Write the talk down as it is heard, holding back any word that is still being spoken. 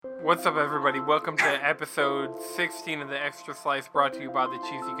What's up, everybody? Welcome to episode 16 of the Extra Slice, brought to you by the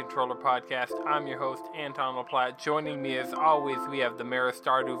Cheesy Controller Podcast. I'm your host, Anton LaPlatte. Joining me, as always, we have the Mayor of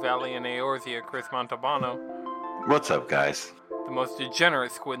Stardew Valley and Eorzea, Chris Montalbano. What's up, guys? The most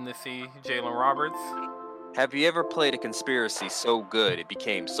degenerate squid in the sea, Jalen Roberts. Have you ever played a conspiracy so good it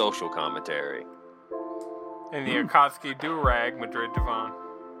became social commentary? And the Akatsuki Do-Rag, Madrid Devon.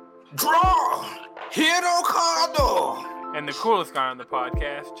 Draw! Hero Cardo! And the coolest guy on the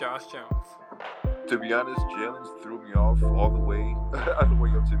podcast, Josh Jones. To be honest, Jalen threw me off all the way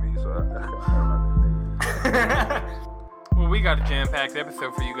up to me, so Well, we got a jam-packed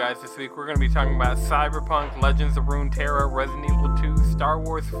episode for you guys this week. We're going to be talking about Cyberpunk, Legends of Runeterra, Resident Evil 2, Star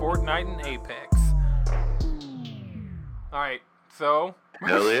Wars, Fortnite, and Apex. Alright, so...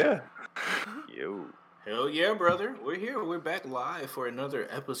 Hell yeah. Yo. Hell yeah, brother. We're here. We're back live for another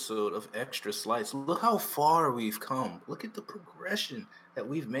episode of Extra Slice. Look how far we've come. Look at the progression that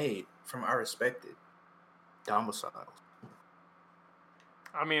we've made from our respected domiciles.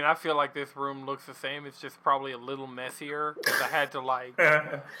 I mean, I feel like this room looks the same. It's just probably a little messier because I had to,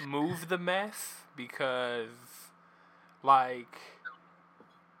 move the mess because,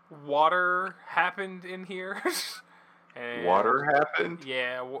 water happened in here. And Water happened?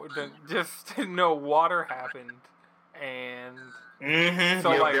 Yeah, water happened. And Mm-hmm.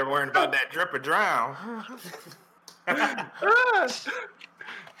 So, You're worrying about that drip or drown.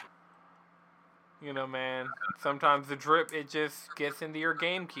 you know, man, sometimes the drip, it just gets into your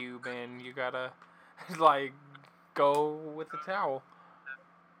GameCube and you gotta, go with the towel.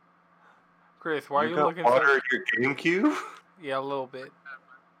 Chris, why are you looking water so... at your GameCube? Yeah, a little bit.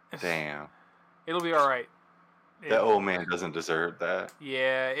 Damn. It'll be alright. That old man doesn't deserve that.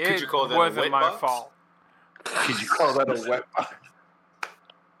 Yeah, it Could you call that a wasn't wet my box? fault. Could you call that a wet box?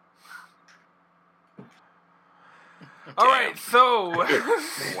 Alright, so...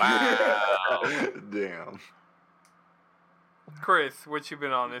 Wow. Damn. Chris, what you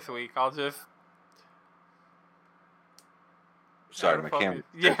been on this week? I'll just... Sorry, my camera.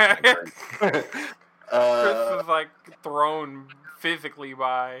 Yeah. Chris uh, was, thrown physically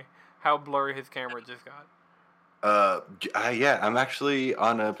by how blurry his camera just got. yeah, I'm actually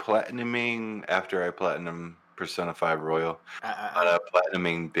on a platinuming after I platinum Persona 5 Royal. On a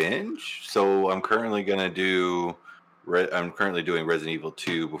platinuming binge, so I'm currently gonna do. I'm currently doing Resident Evil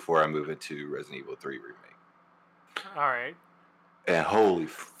 2 before I move it to Resident Evil 3 remake. All right. And holy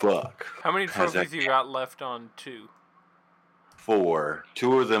fuck! How many Has trophies that- you got left on 2? 4.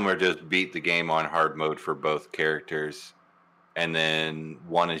 2 of them are just beat the game on hard mode for both characters, and then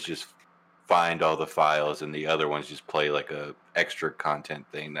one is just find all the files, and the other one's just play like a extra content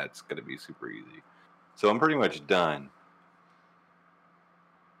thing that's gonna be super easy. So I'm pretty much done,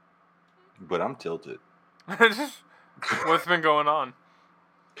 but I'm tilted. What's been going on?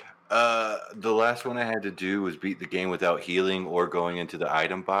 The last one I had to do was beat the game without healing or going into the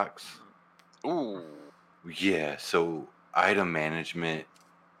item box. Ooh. Yeah, so item management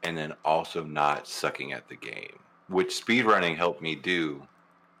and then also not sucking at the game, which speedrunning helped me do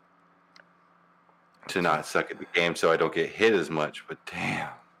to not suck at the game so I don't get hit as much, but damn.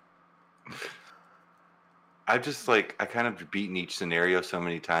 I kind of beaten each scenario so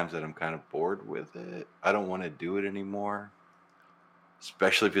many times that I'm kind of bored with it. I don't want to do it anymore,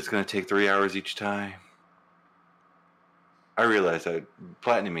 especially if it's going to take 3 hours each time. I realize that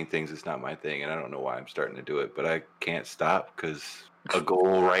platinuming things is not my thing, and I don't know why I'm starting to do it, but I can't stop because a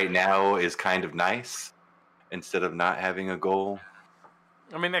goal right now is kind of nice instead of not having a goal.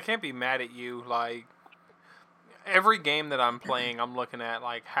 I mean, I can't be mad at you. Every game that I'm playing, I'm looking at,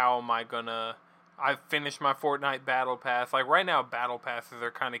 how am I gonna... I finished my Fortnite Battle Pass. Right now, Battle Passes are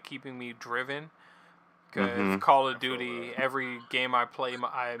kind of keeping me driven. Because Call of Duty, every game I play,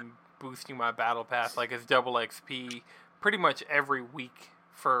 I'm boosting my Battle Pass. It's double XP pretty much every week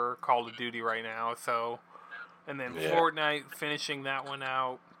for Call of Duty right now. So, and then Fortnite, finishing that one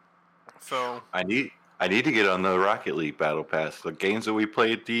out. So I need to get on the Rocket League Battle Pass. The games that we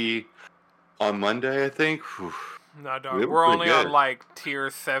played on Monday, I think. Whew. No, dog. We We're were only pretty on tier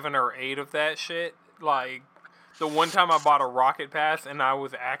 7 or 8 of that shit. The one time I bought a Rocket Pass and I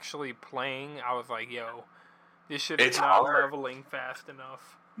was actually playing, I was like, yo, this shit is It's not hard. leveling fast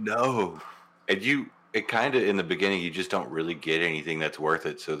enough. No. And it kind of, in the beginning, you just don't really get anything that's worth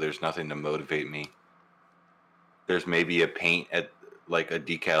it, so there's nothing to motivate me. There's maybe a paint at, a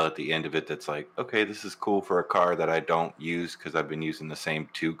decal at the end of it that's okay, this is cool for a car that I don't use because I've been using the same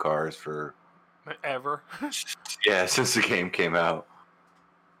 2 cars for... Ever. Yeah, since the game came out.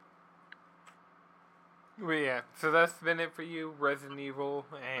 But yeah, so that's been it for you, Resident Evil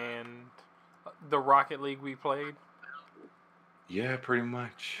and the Rocket League we played. Yeah, pretty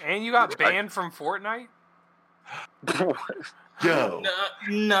much. And you got banned from Fortnite? Yo,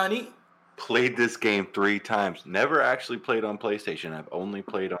 Nani? played this game 3 times. Never actually played on PlayStation. I've only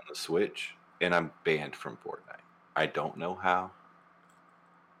played on the Switch, and I'm banned from Fortnite. I don't know how.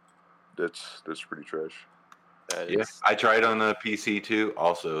 That's pretty trash. Yeah, I tried on the PC too.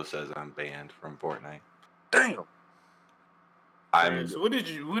 Also says I'm banned from Fortnite. Damn. So what did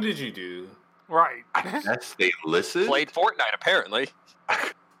you do? Right. I guess they listened. Played Fortnite, apparently.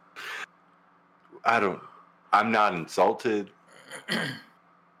 I'm not insulted.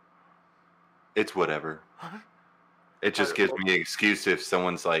 It's whatever. It just gives me an excuse if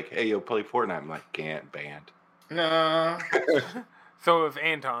someone's like, "Hey, yo, play Fortnite." I'm like, "Can't, banned." Nah. So if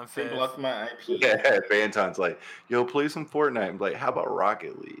Anton They says, blocked my IP. Yeah, if Anton's like, "Yo, play some Fortnite." I'm like, "How about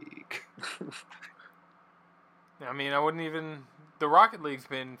Rocket League?" I mean, I wouldn't even. The Rocket League's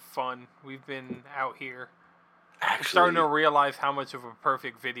been fun. We've been out here. I'm starting to realize how much of a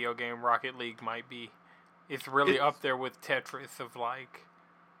perfect video game Rocket League might be. It's really up there with Tetris of like.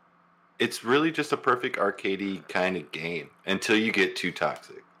 It's really just a perfect arcadey kind of game until you get too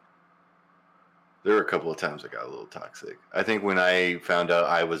toxic. There were a couple of times I got a little toxic. I think when I found out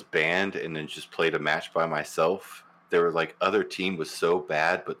I was banned and then just played a match by myself, there were like other team was so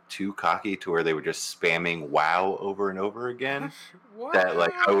bad but too cocky to where they were just spamming WoW over and over again. Wow. That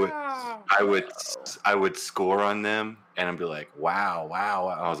like I would score on them and I'd be like, wow.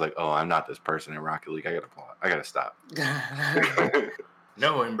 I was like, oh, I'm not this person in Rocket League. I gotta stop.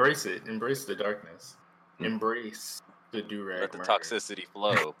 No, embrace it. Embrace the darkness. Embrace the do-rag. Let the toxicity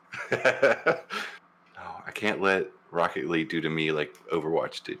flow. No, I can't let Rocket League do to me like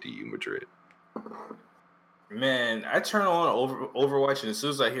Overwatch did to you, Madrid. Man, I turn on Overwatch, and as soon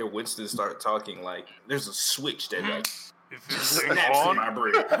as I hear Winston start talking, like there's a switch that like snaps in my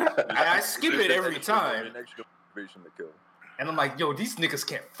brain. I skip it every time. An extra motivation to kill. And I'm like, yo, these niggas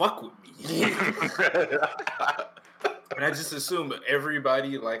can't fuck with me. And I just assume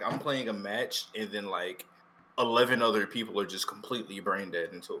everybody, like, I'm playing a match, and then like 11 other people are just completely brain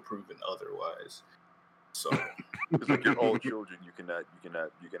dead until proven otherwise. So it's like you're all children. You cannot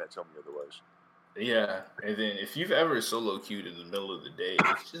tell me otherwise. Yeah, and then if you've ever solo queued in the middle of the day,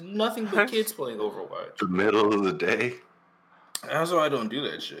 it's just nothing but kids playing Overwatch. The middle of the day? That's why I don't do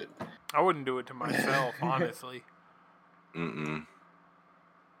that shit. I wouldn't do it to myself, honestly. Mm-mm.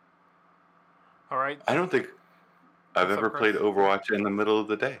 All right. I don't think I've ever played Overwatch in the middle of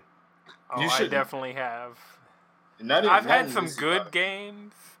the day. Oh, I definitely have. I've had some good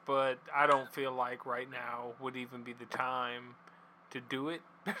games, but I don't feel like right now would even be the time to do it.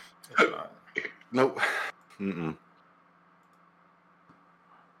 Nope. Mm-mm.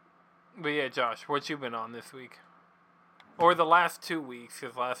 But yeah, Josh, what you been on this week? Or the last 2 weeks,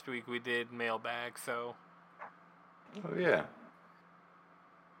 because last week we did mailbag, so. Oh, yeah.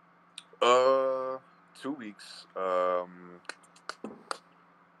 2 weeks.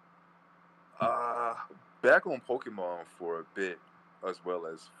 Back on Pokemon for a bit, as well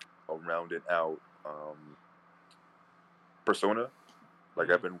as rounded out Persona. Like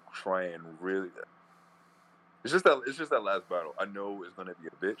I've been trying really. It's just that last battle. I know it's gonna be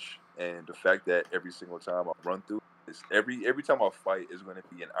a bitch, and the fact that every single time I run through, every time I fight is gonna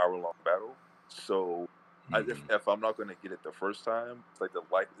be an hour-long battle. So if I'm not gonna get it the first time, it's like the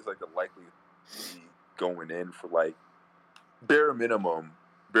likely going in for like bare minimum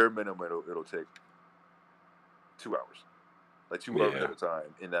it'll take 2 hours, like 2 hours at a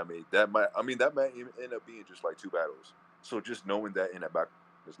time, and that might end up being just like 2 battles. So just knowing that in the back,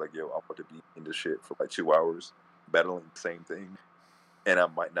 it's like, yo, I'm about to be in this shit for like 2 hours, battling the same thing, and I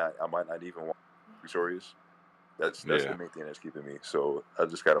might not even want to be victorious. That's the main thing that's keeping me. So I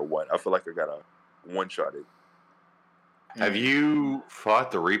just gotta I feel like I gotta one-shot it. Have you fought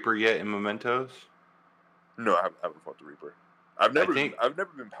the Reaper yet in Mementos? No, I haven't fought the Reaper. I've never been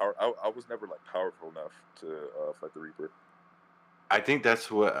power. I was never like powerful enough to fight the Reaper. I think that's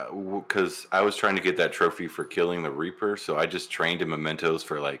because I was trying to get that trophy for killing the Reaper, so I just trained in Mementos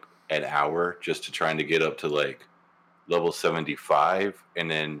for like an hour just to trying to get up to like level 75, and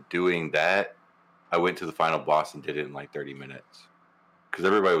then doing that, I went to the final boss and did it in like 30 minutes. Because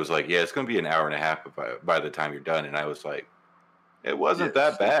everybody was like, "Yeah, it's going to be an hour and a half by the time you're done," and I was like, "It wasn't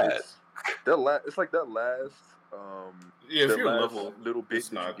that bad." It's like that last. If you're level little bit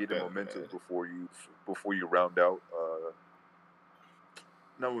that you get in Mementos before you round out.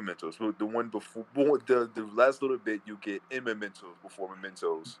 Not Mementos, but the one before the last little bit you get in Mementos before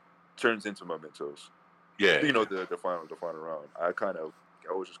Mementos turns into Mementos. Yeah, the final round. I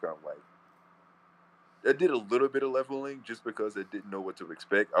was just kind of like, I did a little bit of leveling just because I didn't know what to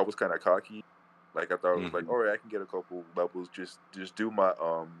expect. I was kind of cocky, Like I thought it was like, all right, I can get a couple levels. Just do my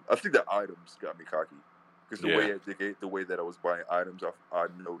I think the items got me cocky because the way that I was buying items, I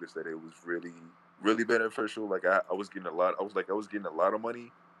noticed that it was really beneficial. Like I was getting a lot. I was getting a lot of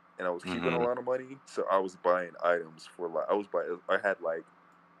money, and I was keeping a lot of money. So I was buying items for like I had like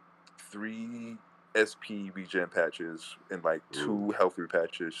 3 SP regen patches and like 2 health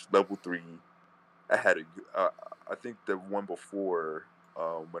patches, level 3. I had I think the one before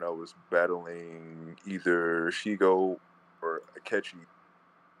when I was battling either Shigo or Akechi,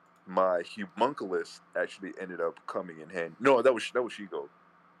 my homunculus actually ended up coming in handy. No, that was Shigo.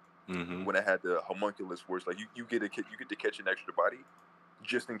 When I had the homunculus, where it's like you get to catch an extra body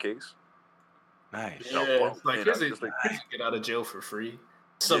just in case. Nice. Yeah, it's like here's get out of jail for free.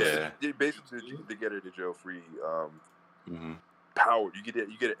 Basically to get out of jail free. Power. You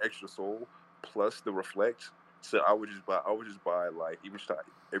get an extra soul plus the reflect. So I would just buy like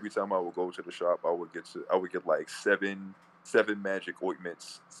every time I would go to the shop, I would get like 7 magic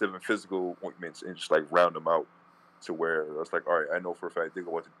ointments, 7 physical ointments, and just like round them out to where I was like, all right, I know for a fact they're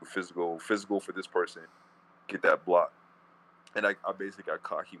going to do physical for this person, get that block. And I basically got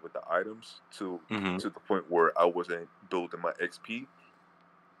cocky with the items to the point where I wasn't building my XP.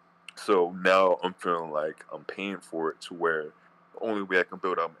 So now I'm feeling like I'm paying for it to where the only way I can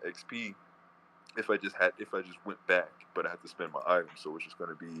build out my XP if I just went back, but I have to spend my items. So it's just going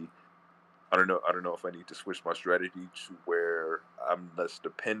to be, I don't know if I need to switch my strategy to where I'm less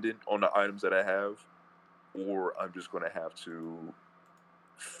dependent on the items that I have, or I'm just going to have to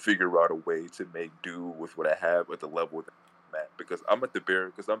figure out a way to make do with what I have at the level that I'm at. Because I'm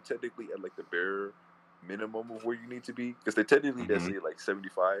technically at like the bare minimum of where you need to be. Because they technically they say like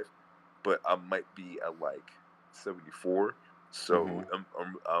 75, but I might be at like 74. So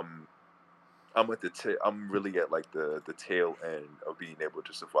I'm at I'm really at like the tail end of being able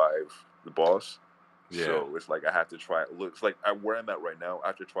to survive the boss. Yeah. So it's like I have to try. It's like where I'm at right now. I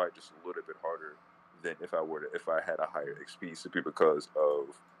have to try just a little bit harder than if I had a higher XP, simply because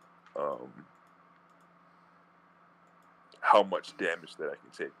of how much damage that I can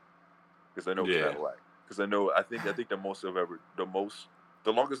take. Because I know it's not a lot. Because I think the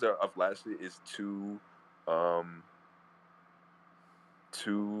longest that I've lasted is 2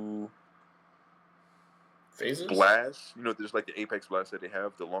 phases? Blasts. There's like the Apex blast that they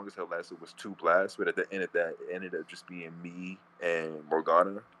have. The longest I lasted was 2 blasts, but at the end of that, it ended up just being me and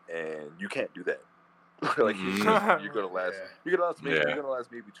Morgana, and you can't do that. Like you're gonna last. You're gonna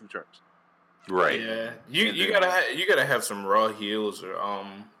last maybe 2 turns. Right. Yeah. You gotta have some raw heals, or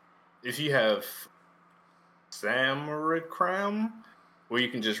if you have Samurai Cram, where you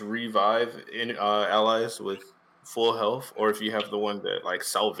can just revive allies with full health, or if you have the one that like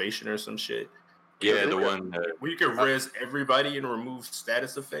Salvation or some shit. Yeah, the one where you can res everybody and remove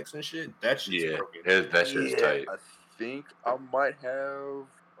status effects and shit. That shit's broken. That shit's tight. I think I might have.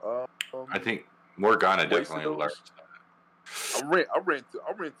 I think Morgana definitely learned. I ran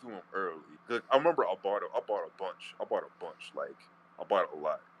through them early. I remember I bought a bunch. Like I bought a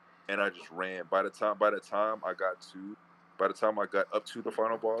lot, and I just ran. By the time I got up to the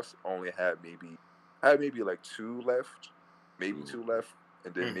final boss, I only had maybe like 2 left, and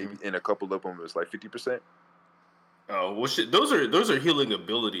then maybe in a couple of them it was like 50%. Oh well, shit. Those are healing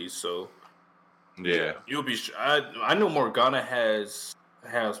abilities, so yeah. You'll be. I know Morgana has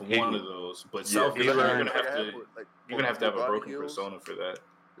one of those, but Salvation you're gonna have to have a broken persona for that.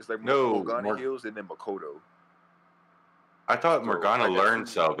 It's like Morgana heals and then Makoto. I thought Morgana learned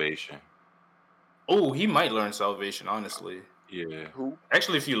Salvation. Oh, he might learn Salvation, honestly. Yeah. Who?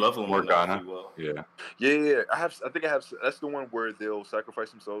 Actually, if you level him Morgana. enough, you will. Yeah. I think I have. That's the one where they'll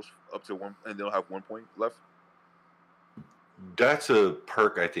sacrifice themselves up to 1, and they'll have 1 point left. That's a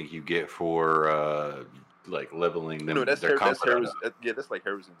perk I think you get for like leveling them. No, that's Harrison. Yeah, that's like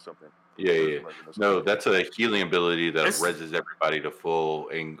Harrison something. Yeah. No, that's a healing ability that reses everybody to full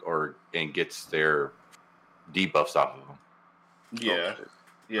and gets their debuffs off of them. Yeah.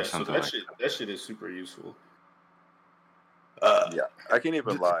 Yeah, so that shit is super useful. Yeah, I can't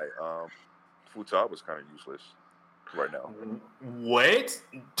even lie. Futa was kind of useless right now. What,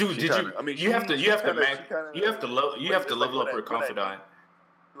 dude? You have to level up her confidant.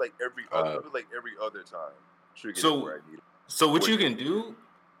 Like every other time. So what you can do?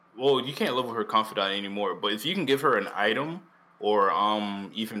 Well, you can't level her confidant anymore. But if you can give her an item or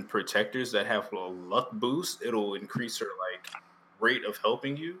even protectors that have a luck boost, it'll increase her like rate of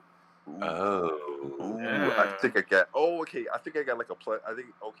helping you. I think I got. Oh, okay. I think I got like a plus. I think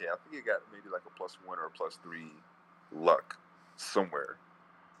I got maybe like a +1 or a +3 luck somewhere.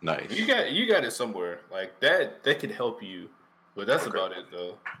 Nice. You got it somewhere like that. That could help you, but that's about it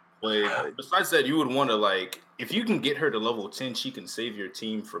though. But besides that, you would want to like if you can get her to level 10, she can save your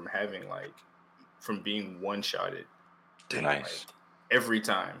team from having from being one-shotted. Nice. Every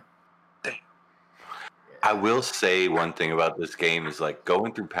time. I will say one thing about this game is like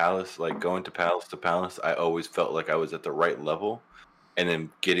going to palace to palace, I always felt like I was at the right level. And then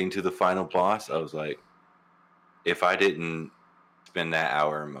getting to the final boss, I was like, if I didn't spend that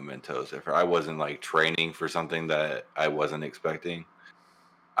hour in Mementos, if I wasn't like training for something that I wasn't expecting,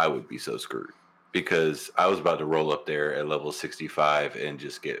 I would be so screwed. Because I was about to roll up there at level 65 and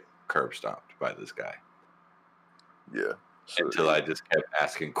just get curb stomped by this guy. Yeah. So, until I just kept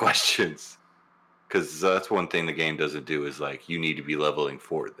asking questions. Because that's one thing the game doesn't do is like, you need to be leveling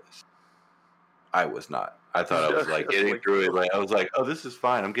for this. I was not. I thought I was like getting through it. Like I was like, oh, this is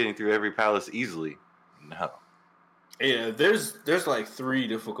fine. I'm getting through every palace easily. No. Yeah, there's like 3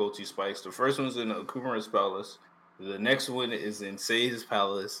 difficulty spikes. The first one's in Akuma's Palace. The next one is in Sei's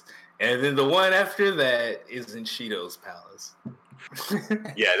Palace. And then the one after that is in Shido's Palace.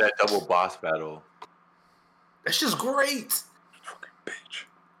 Yeah, that double boss battle. That's just great. Fucking bitch.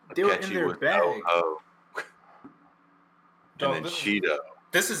 They were in their bag. And then Shido.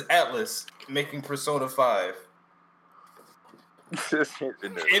 This is Atlas making Persona 5. in their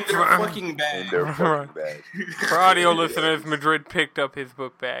fucking bag. In their fucking bag. For audio listeners, Madrid picked up his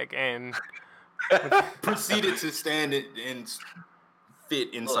book bag and proceeded to stand it and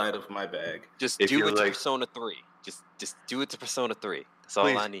fit inside of my bag. Just do it to Persona 3. Just do it to Persona 3. That's all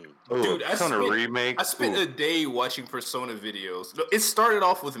I need. Dude, I spent a day watching Persona videos. It started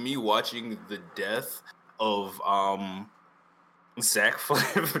off with me watching the death of Zack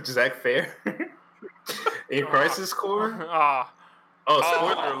Fair in Crisis Core.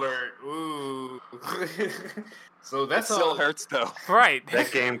 Spoiler alert! Ooh. So that's it still hurts though. Right.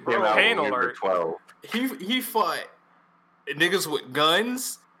 That game came out when we were 12. He fought niggas with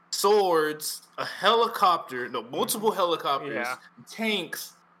guns, swords, a helicopter, multiple helicopters,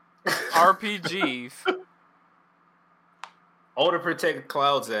 tanks, RPGs, all to protect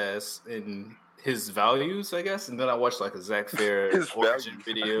Cloud's ass and his values, I guess. And then I watched like a Zack Fair origin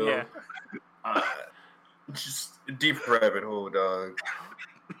video. Yeah. Just a deep rabbit hole, dog.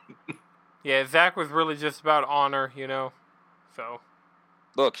 Yeah, Zack was really just about honor, you know. So,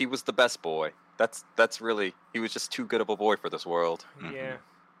 look, he was the best boy. That's really, he was just too good of a boy for this world. Yeah.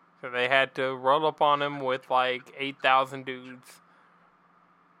 So they had to roll up on him with like 8,000 dudes.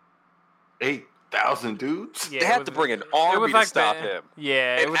 8,000 dudes? Yeah, they had to bring an army to stop him.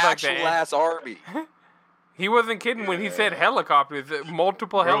 Yeah, it was like an actual ass army. He wasn't kidding when he said helicopters.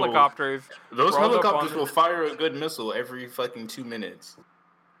 Multiple helicopters. Those helicopters will fire a good missile every fucking 2 minutes.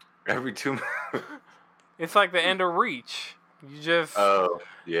 Every 2 minutes? It's like the end of Reach. You just... Oh,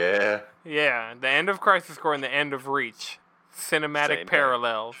 yeah. Yeah, the end of Crisis Core and the end of Reach. Cinematic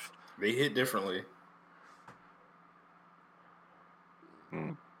parallels. They hit differently.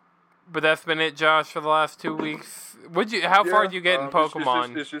 But that's been it, Josh, for the last 2 weeks. How far did you get in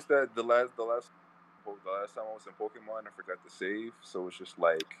Pokemon? It's just that the last time I was in Pokemon, I forgot to save, so it's just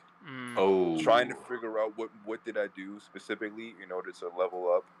like trying to figure out what did I do specifically in order to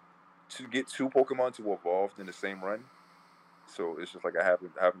level up to get 2 Pokemon to evolve in the same run. So it's just like I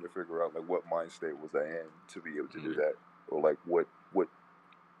having to figure out like what mind state was I in to be able to do that, or like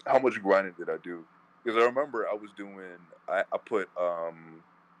how much grinding did I do? Because I remember I was doing I put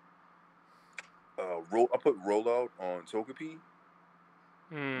rollout on Togepi.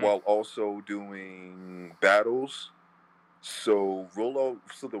 While also doing battles. So the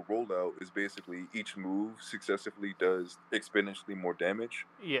rollout is basically each move successively does exponentially more damage.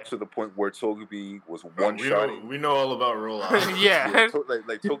 Yeah. To the point where Togepi was one-shotting. We know all about rollout. Yeah.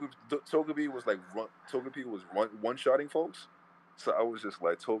 Togepi was one-shotting folks. So I was just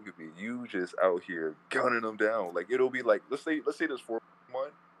like, Togepi, you just out here gunning them down. Like it'll be like let's say there's 4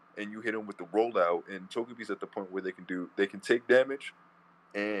 Pokemon and you hit them with the rollout, and Togepi's at the point where they can take damage.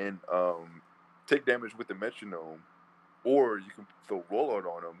 And take damage with the metronome, or you can throw rollout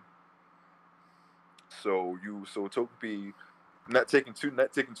on them. So Togepi not taking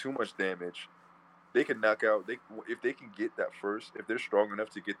too much damage, they can knock out. If they can get that first, if they're strong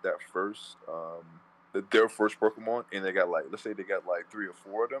enough to get that first, their first Pokemon, and they got let's say they got 3 or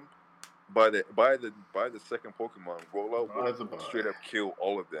 4 of them. By the second Pokemon, rollout will straight up kill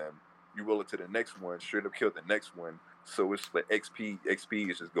all of them. You roll it to the next one, straight up kill the next one. So it's like XP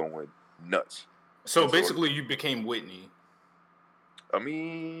is just going nuts. So basically, you became Whitney. I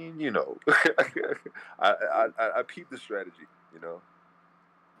mean, you know, I peeped the strategy, you know.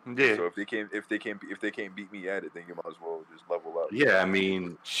 Yeah. So if they can't beat me at it, then you might as well just level up. Yeah, I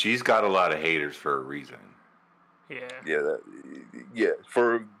mean, she's got a lot of haters for a reason.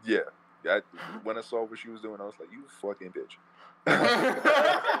 When I saw what she was doing, I was like, "You fucking bitch."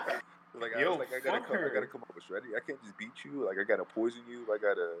 I gotta come up with strategy. I can't just beat you. Like I gotta poison you. I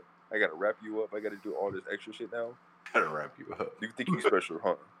gotta wrap you up. I gotta do all this extra shit now. Gotta wrap you up. You think you special,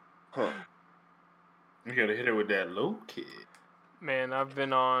 huh? You gotta hit her with that low kick. Man, I've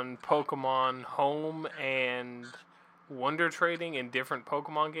been on Pokemon Home and Wonder Trading in different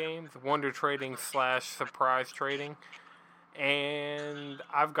Pokemon games. Wonder Trading / Surprise Trading. And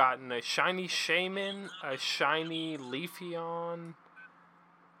I've gotten a shiny Shaman, a shiny Leafeon,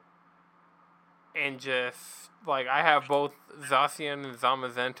 and just, like, I have both Zacian and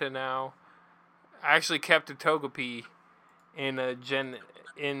Zamazenta now. I actually kept a Togepi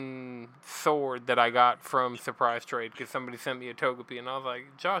in Sword that I got from Surprise Trade because somebody sent me a Togepi, and I was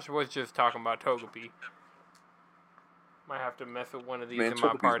like, Josh was just talking about Togepi. Might have to mess with one of these in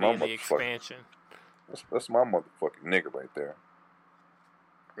my party in the expansion. That's my motherfucking nigga right there.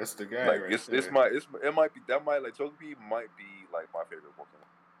 That's the guy. Like right it there. might be Togepi might be like my favorite Pokemon.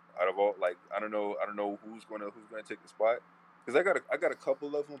 Out of all, like I don't know who's gonna take the spot because I got a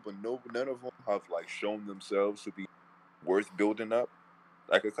couple of them, but none of them have like shown themselves to be worth building up.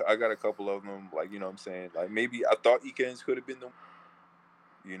 Like I got a couple of them, like you know what I'm saying. Like maybe I thought Ekans could have been the one.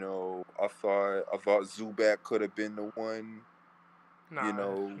 You know, I thought Zubat could have been the one.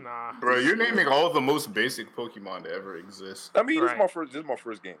 Nah. Bro, you're naming all the most basic Pokemon to ever exist. I mean, this is my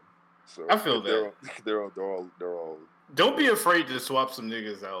first game, so I feel that they're all. Don't be afraid to swap some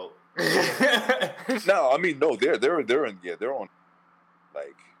niggas out. No, I mean no, they're on.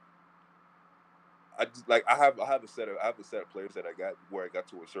 Like I have a set of players that I got where I got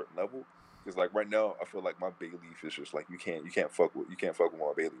to a certain level. Because like right now, I feel like my Bayleaf is just like you can't fuck with my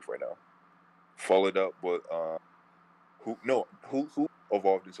Bayleaf right now. Followed up with who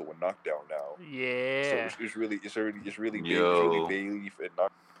evolved into a knockdown now. Yeah. So it's really Yo. Bayleaf and knockdown.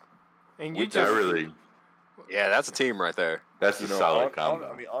 And you That really. Yeah, that's a team right there. That's a solid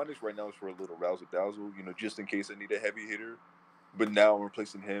combo. I mean, Onyx right now is for a little razzle dazzle, just in case I need a heavy hitter. But now I'm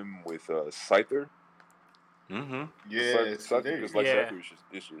replacing him with Scyther. Mm-hmm. Yeah, Scyther is like Scyther.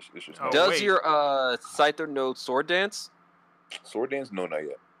 It's just. Oh, Does wait. your Scyther know Sword Dance? Sword Dance? No, not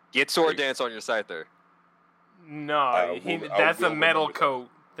yet. Get Sword Dance on your Scyther. No, that's a metal coat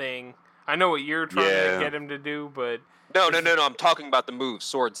thing. I know what you're trying to get him to do, but... No. I'm talking about the move,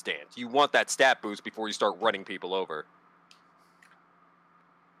 Sword Stance. You want that stat boost before you start running people over.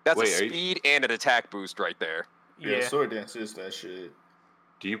 That's a speed and an attack boost right there. Yeah, Sword Dance is that shit.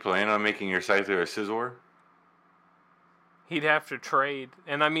 Do you plan on making your Scyther a Scizor? He'd have to trade.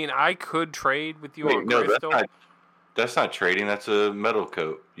 And I mean, I could trade with you on Crystal. That's not trading. That's a metal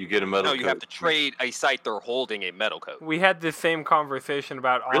coat. You get a metal coat. No, you have to trade a Scyther holding a metal coat. We had this same conversation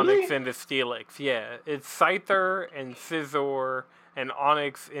about Onyx into Steelix. Yeah, it's Scyther and Scizor and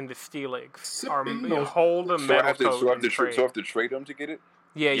Onyx into Steelix. Hold a metal coat and trade. So I have to trade them to get it?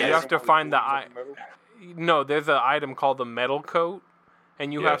 Yeah, you have to find the... No, there's an item called the metal coat.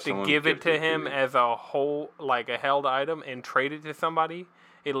 And you have to give it to him as a whole, like a held item, and trade it to somebody.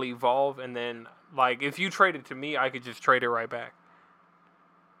 It'll evolve, and then, like, if you trade it to me, I could just trade it right back.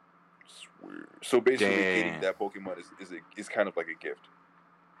 It's weird. So basically, getting that Pokemon is kind of like a gift.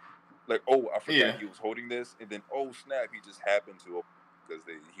 Like, I forgot he was holding this, and then snap, he just happened to because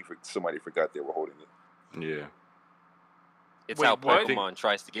somebody forgot they were holding it. Yeah. It's how Pokemon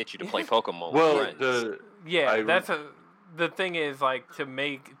tries to get you to play Pokemon. Well, the thing is, like,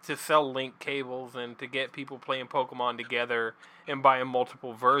 to sell link cables and to get people playing Pokemon together and buying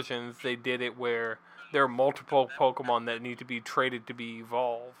multiple versions, they did it where there are multiple Pokemon that need to be traded to be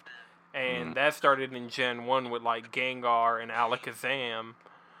evolved. And that started in Gen 1 with, like, Gengar and Alakazam.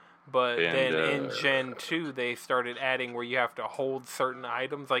 But then in Gen 2, they started adding where you have to hold certain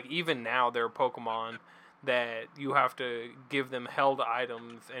items. Like, even now, there are Pokemon that you have to give them held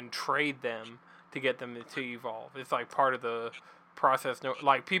items and trade them to get them to evolve. It's like part of the process.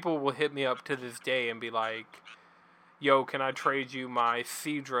 Like, people will hit me up to this day and be like, yo, can I trade you my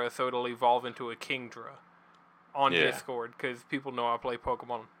Seadra so it'll evolve into a Kingdra on Discord? Because people know I play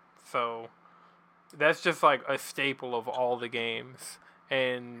Pokemon. So that's just like a staple of all the games.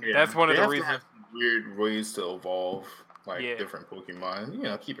 And that's one of the reasons. Have weird ways to evolve different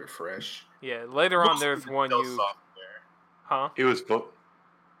Pokemon. Keep it fresh. Yeah, later on there's one software. Huh? It was...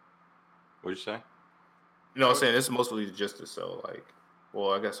 What'd you say? No, I'm saying it's mostly just to sell,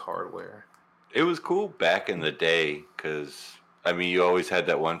 I guess hardware. It was cool back in the day because, I mean, you always had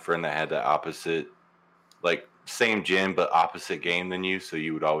that one friend that had the opposite, like, same gen but opposite game than you, so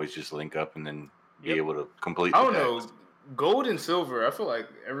you would always just link up and then be able to complete I don't know. Gold and silver, I feel like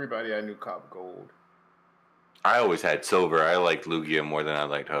everybody I knew copped gold. I always had Silver. I liked Lugia more than I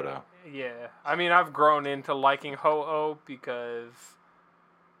liked Hodo. Yeah, I mean, I've grown into liking Ho-Oh because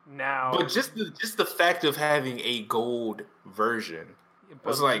now. But just the fact of having a gold version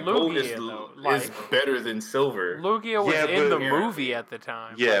was like gold is better than silver. Lugia was in the movie at the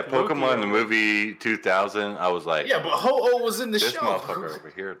time. Yeah, like, Pokemon Lugia the movie 2000. I was like, yeah, but Ho-Oh was in the this show. motherfucker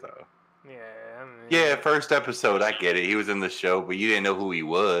over here though. Yeah. I mean, Yeah, first episode, I get it. He was in the show, but you didn't know who he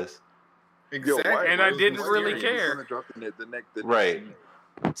was. Exactly. And I didn't really care. Right.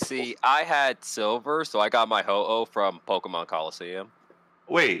 See, I had Silver, so I got my Ho-Oh from Pokemon Coliseum.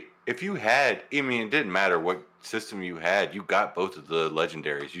 Wait, if you had, I mean, it didn't matter what system you had. You got both of the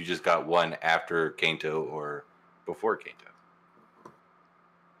legendaries. You just got one after Kanto or before Kanto.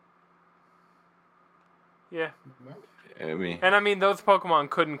 Yeah. I mean, those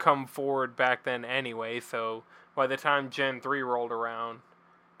Pokemon couldn't come forward back then anyway, so by the time Gen 3 rolled around,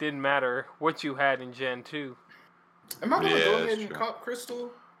 didn't matter what you had in Gen 2. Am I going to go ahead and cop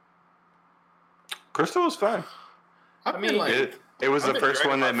Crystal? Crystal was fun. I mean, like... It was the first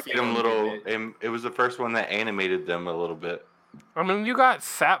one that made them little... It was the first one that animated them a little bit. I mean, you got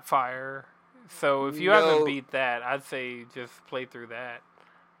Sapphire, so if you haven't beat that, I'd say just play through that.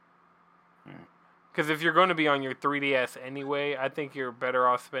 Because if you're going to be on your 3DS anyway, I think you're better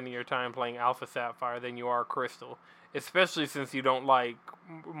off spending your time playing Alpha Sapphire than you are Crystal. Especially since you don't like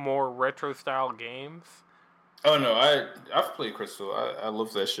more retro-style games. Oh, no, I've played Crystal. I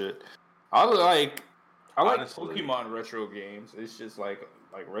love that shit. I like Pokemon retro games. It's just like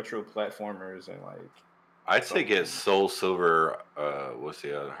retro platformers and like... I'd say get Soul Silver,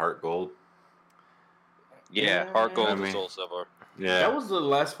 Heart Gold? Yeah, Heart Gold and Soul Silver. Yeah. That was the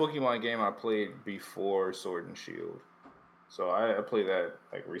last Pokemon game I played before Sword and Shield. So I played that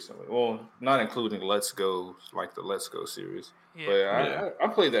like recently. Well, not including Let's Go, like the Let's Go series. Yeah. But I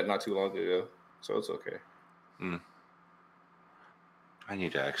played that not too long ago, so it's okay. I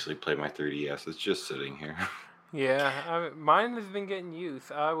need to actually play my 3DS. It's just sitting here. Yeah, mine has been getting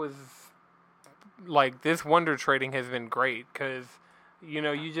used. I was like, this Wonder Trading has been great because, you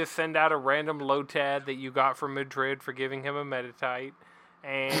know, you just send out a random Lotad that you got from Madrid for giving him a Meditite.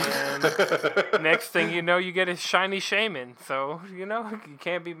 And next thing you know, you get a shiny Shaman. So, you know, you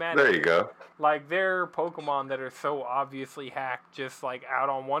can't be mad at it. There you go. Like, there are Pokemon that are so obviously hacked just, like, out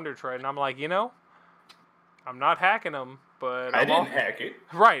on Wonder Trade. And I'm like, you know, I'm not hacking them, but... I didn't hack it.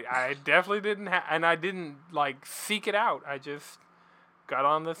 Right, I definitely didn't and I didn't, like, seek it out. I just got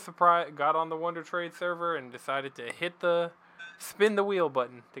on the Wonder Trade server and decided to spin the wheel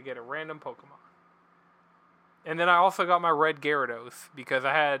button to get a random Pokemon. And then I also got my red Gyarados because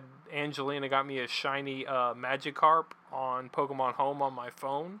I had Angelina got me a shiny Magikarp on Pokemon Home on my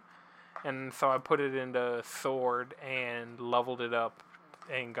phone. And so I put it into Sword and leveled it up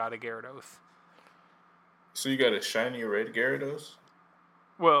and got a Gyarados. So you got a shiny red Gyarados?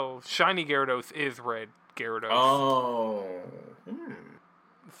 Well, shiny Gyarados is red Gyarados. Oh.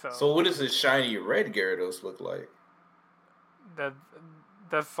 So what does a shiny red Gyarados look like?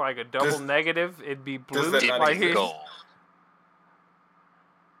 That's like a double negative. It'd be blue. Does that not exist?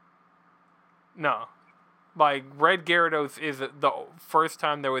 No. Like, red Gyarados is the first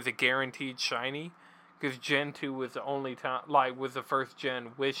time there was a guaranteed shiny. Because Gen 2 was the only time, was the first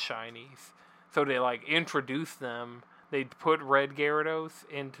gen with shinies. So they, introduced them. They put red Gyarados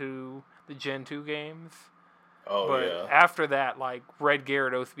into the Gen 2 games. Oh, but yeah. after that, red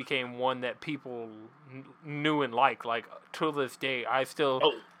Gyarados became one that people knew and liked. To this day, I still...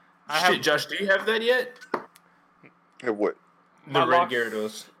 Oh, Josh, do you have that yet? Have what? The red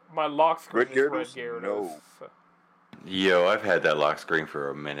Gyarados. My lock screen is red Gyarados. No. Yo, I've had that lock screen for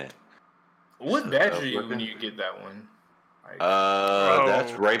a minute. What badge are you when you get that one?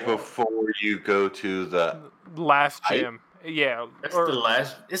 That's right before you go to the last gym. Yeah. That's the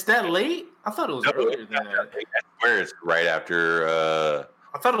last. Is that late? I thought it was earlier than that. I swear it's right after.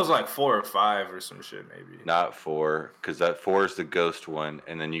 I thought it was 4 or 5 or some shit, maybe. Not 4, because that 4 is the ghost one,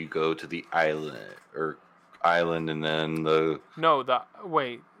 and then you go to the island, and then the. No,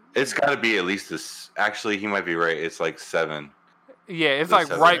 wait. It's got to be at least this. Actually, he might be right. It's 7. Yeah, it's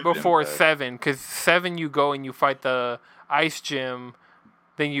right before 7, because 7 you go and you fight the ice gym,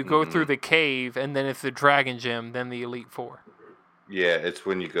 then you go through the cave, and then it's the dragon gym, then the Elite Four. Yeah, it's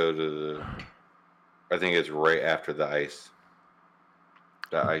when you go to the. I think it's right after the ice.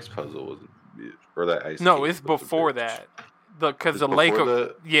 That ice puzzle was, or that ice. No, it's before that. Because the lake.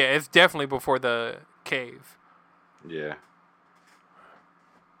 Yeah, it's definitely before the cave. Yeah.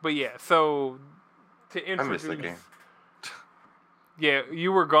 But yeah, so to introduce. I missed the game. Yeah,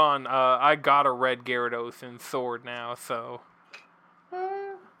 you were gone. I got a red Gyarados in Sword now, so.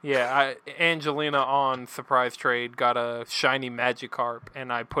 Yeah, Angelina on Surprise Trade got a shiny Magikarp,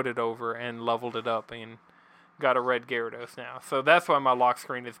 and I put it over and leveled it up and got a red Gyarados now. So that's why my lock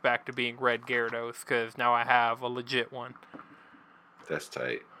screen is back to being red Gyarados, because now I have a legit one. That's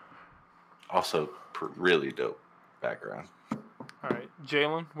tight. Also, really dope background. All right,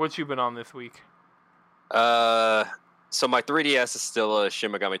 Jalen, what you been on this week? So my 3DS is still a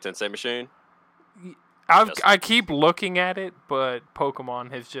Shin Megami Tensei machine. I keep looking at it, but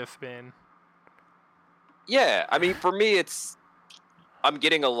Pokemon has just been... Yeah, I mean, for me, I'm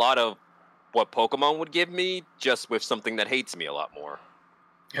getting a lot of what Pokemon would give me, just with something that hates me a lot more.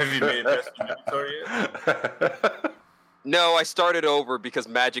 Have you made Rescue Minotaur yet? No, I started over because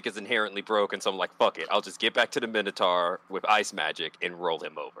Magic is inherently broken, so I'm like, fuck it. I'll just get back to the Minotaur with Ice Magic and roll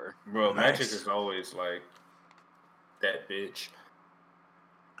him over. Bro, nice. Magic is always like that bitch.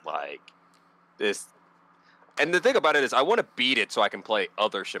 Like, this... And the thing about it is, I want to beat it so I can play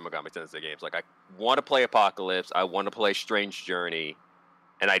other Shin Megami Tensei games. Like, I want to play Apocalypse, I want to play Strange Journey,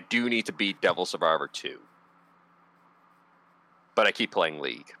 and I do need to beat Devil Survivor 2. But I keep playing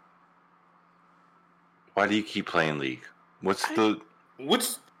League. Why do you keep playing League? What's the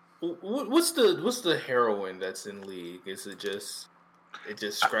heroine that's in League? Is it just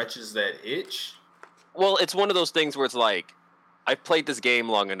scratches that itch? Well, it's one of those things where it's like, I've played this game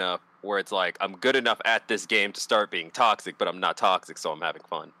long enough where it's like, I'm good enough at this game to start being toxic, but I'm not toxic, so I'm having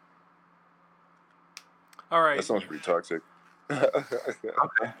fun. All right. That sounds pretty toxic.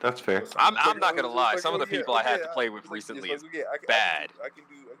 Okay, that's fair. I'm not gonna lie. Some of the people I had to play with recently is bad. I can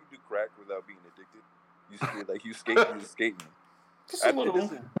do crack without being addicted. You skating. Just a little. It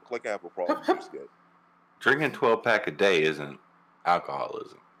doesn't look like I have a problem just yet. Drinking 12-pack a day isn't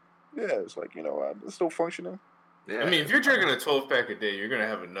alcoholism. Yeah, it's like, I'm still functioning. Yeah. I mean, if you're drinking a 12-pack a day, you're gonna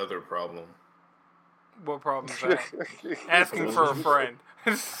have another problem. What problem is that? Asking for a friend.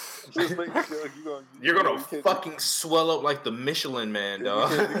 You're gonna fucking swell up like the Michelin Man,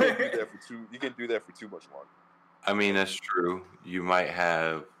 dog. You can do that for too much longer. I mean, that's true. You might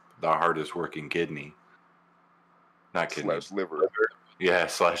have the hardest working kidney. Not kidney. / liver. Yeah,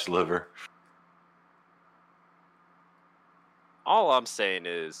 / liver. All I'm saying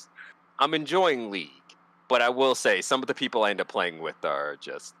is, I'm enjoying League, but I will say some of the people I end up playing with are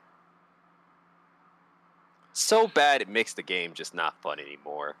just so bad it makes the game just not fun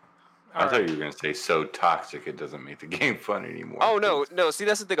anymore. I thought you were going to say so toxic it doesn't make the game fun anymore. Oh, no. See,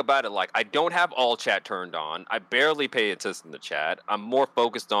 that's the thing about it. Like, I don't have all chat turned on. I barely pay attention to chat. I'm more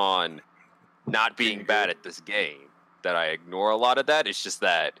focused on not being bad at this game. That I ignore a lot of that. It's just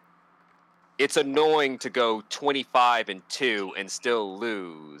that it's annoying to go 25-2 and still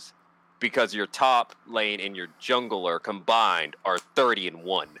lose because your top lane and your jungler combined are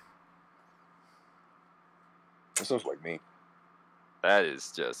 30-1. That sounds like me. That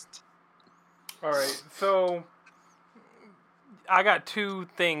is just... All right, so I got two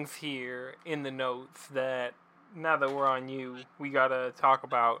things here in the notes that, now that we're on you, we got to talk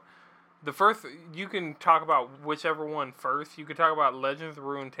about. The first, you can talk about whichever one first. You can talk about Legends of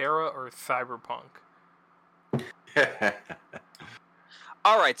Runeterra or Cyberpunk.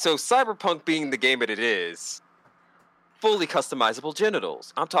 All right, so Cyberpunk being the game that it is, fully customizable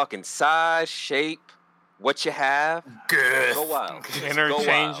genitals. I'm talking size, shape, what you have. Good. Go wild.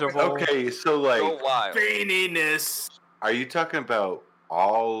 Interchangeable. Go wild. Okay, so like, Go wild. Veininess. Are you talking about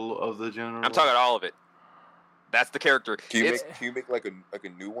all of the genitals? I'm talking all of it. That's the character. Can you make like a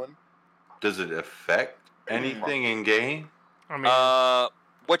new one? Does it affect anything in game? I mean,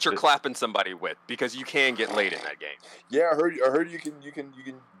 what you're clapping somebody with, because you can get laid in that game. Yeah, I heard you can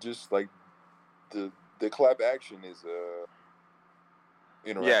just like the clap action is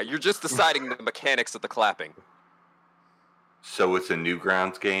interactive. Yeah, you're just deciding the mechanics of the clapping. So it's a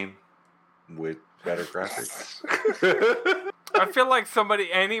Newgrounds game with better graphics. I feel like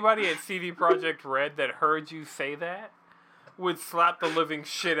anybody at CD Projekt Red that heard you say that would slap the living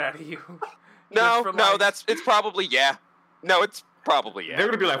shit out of you. No, it's probably, yeah. No, it's probably, yeah. They're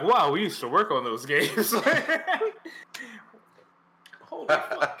going to be like, wow, we used to work on those games. Holy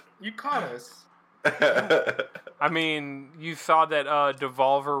fuck, you caught us. I mean, you saw that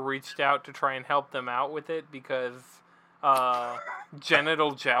Devolver reached out to try and help them out with it because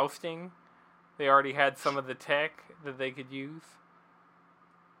genital jousting, they already had some of the tech that they could use.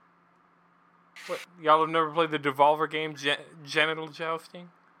 What, y'all have never played the Devolver game, Genital Jousting?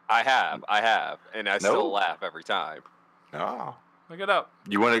 I have, and I still laugh every time. Oh. Look it up.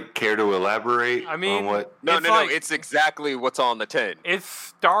 You want to care to elaborate I mean, on what? No, it's exactly what's on the tin. It's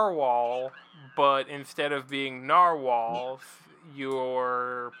Starwall, but instead of being narwhals,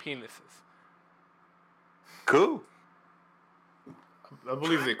 your penises. Cool. I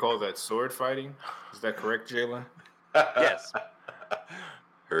believe they call that sword fighting. Is that correct, Jalen? Yes.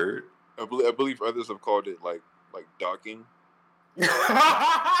 Hurt. I believe others have called it like docking.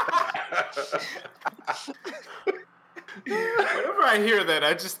 Whenever I hear that,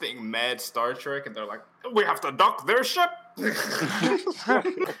 I just think mad Star Trek, and they're like, "We have to dock their ship."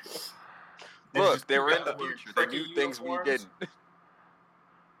 Look, they were in the future. They knew things we didn't.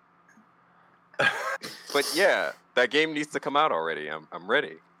 But yeah, that game needs to come out already. I'm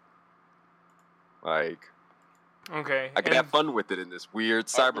ready. Like, Okay. I can have fun with it in this weird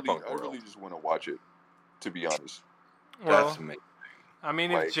cyberpunk I world. really just want to watch it, to be honest. Well, That's amazing. I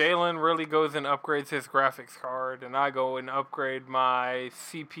mean, like- if Jalen really goes and upgrades his graphics card, and I go and upgrade my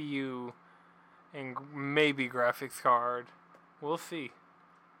CPU and maybe graphics card, we'll see.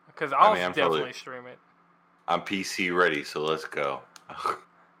 Because I'll I'm definitely totally- stream it. I'm PC ready, so let's go.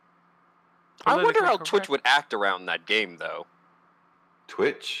 I wonder how Politically Twitch correct. would act around that game, though.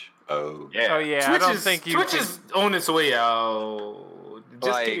 Twitch? Oh. Yeah. Oh yeah, I don't think you. Twitch can- is on its way out.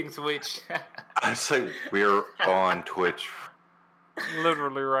 Just Like- kidding, Twitch. I say we're on Twitch.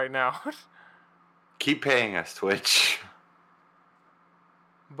 literally right now. Keep paying us, Twitch.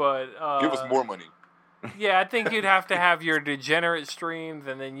 But Give us more money. yeah, I think you'd have to have your degenerate streams,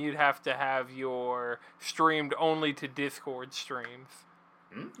 and then you'd have to have your streamed only to Discord streams.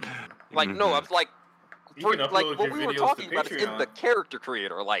 Like, no, Mhm. I'm like, You for, can like upload what your we were videos to talking about is in the Patreon. character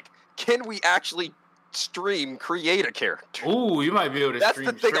creator. Like, can we actually create a character? Ooh, you might be able to That's stream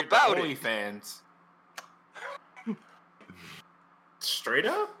the thing straight about to it. OnlyFans. Straight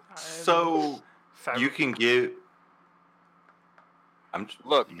up? So Cyber- you can give. I'm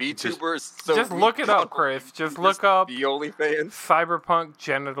Look, you just- VTubers. So just look it up, Chris. Just look up the OnlyFans. Cyberpunk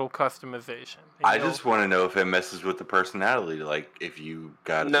genital customization. and I you'll- just want to know if it messes with the personality. Like, if you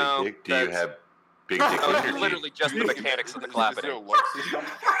got a No, big dick, do you that's- have big dick No, it's energy? literally just the mechanics of the Is there a clapping. lock system?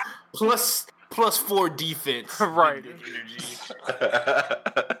 Plus 4 defense. Right. Big energy.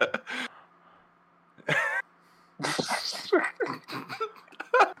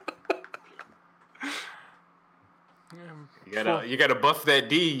 You gotta buff that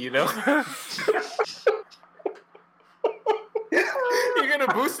D, you know? You're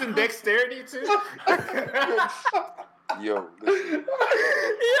gonna boost in dexterity too? Yo, listen.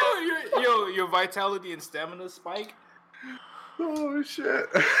 Your vitality and stamina spike. Oh shit!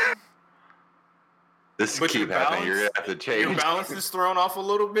 This But keep your happening. You're gonna have to Your change. balance is thrown off a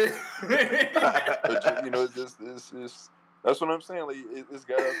little bit. But, you know, this that's what I'm saying. Like, it's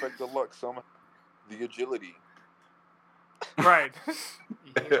gotta affect the luck somehow. The agility. right,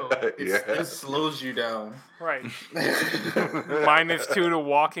 Yeah. It slows you down. right. -2 to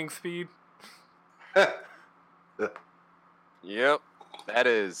walking speed. Yep, that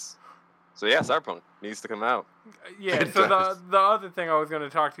is. So yeah, Cyberpunk needs to come out. Yeah. It So does. the other thing I was going to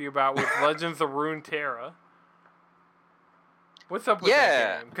talk to you about was Legends of Runeterra. What's up with Yeah.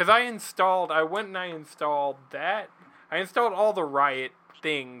 that game? Because I went and I installed that. I installed all the Riot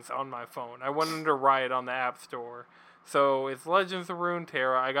things on my phone. I went into Riot on the App Store. So it's Legends of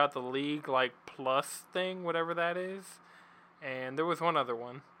Runeterra. I got the League like Plus thing, whatever that is, and there was one other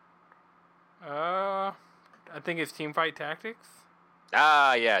one. I think it's Teamfight Tactics.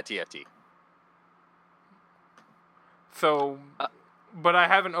 Ah, yeah, TFT. So, but I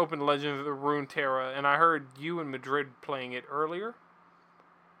haven't opened Legends of Runeterra, and I heard you and Madrid playing it earlier.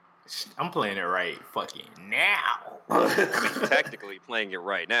 I'm playing it right fucking now. Technically playing it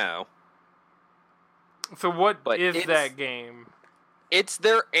right now. So what But is it's- that game? It's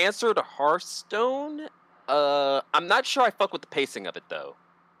their answer to Hearthstone. I'm not sure I fuck with the pacing of it though.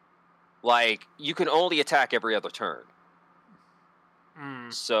 Like, you can only attack every other turn.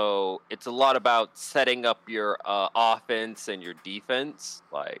 Mm. So it's a lot about setting up your offense and your defense.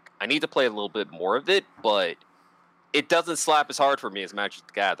 Like, I need to play a little bit more of it, but it doesn't slap as hard for me as Magic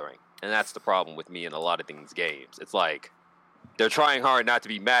the Gathering. And that's the problem with me in a lot of these games. It's like, they're trying hard not to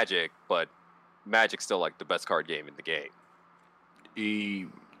be Magic, but Magic's still like the best card game in the game.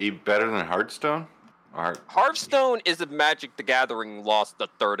 Better than Hearthstone? Hearthstone is if Magic the Gathering lost a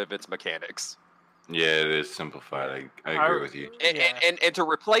third of its mechanics. Yeah, it is simplified. I agree with you. And, Yeah. and to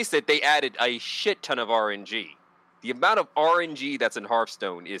replace it, they added a shit ton of RNG. The amount of RNG that's in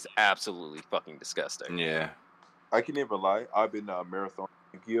Hearthstone is absolutely fucking disgusting. Yeah. I can never lie. I've been marathon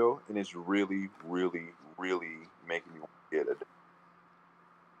Yu-Gi-Oh, and it's really, really, really making me want to get it.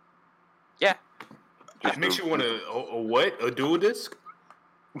 Yeah. It makes you want to a what? A dual disc?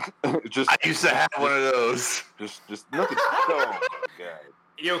 just I used to have one of those. just nothing. Oh my god.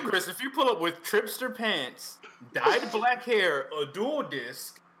 Yo, Chris, if you pull up with Tripster pants, dyed black hair, a dual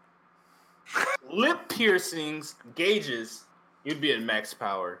disc, lip piercings, gauges, You'd be at max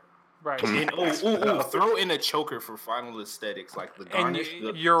power. Right. And throw in a choker for final aesthetics, like the And garnish.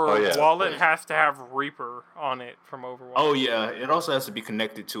 your wallet has to have Reaper on it from Overwatch. Oh yeah, it also has to be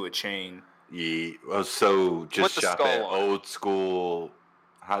connected to a chain. Yeah. Well, so just shop at old school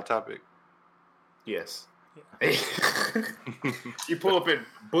Hot Topic. Yes. Yeah. You pull up at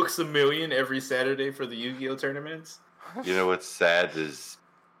Books A Million every Saturday for the Yu-Gi-Oh tournaments. You know what's sad is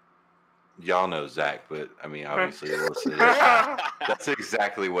y'all know Zach, but I mean, obviously, that's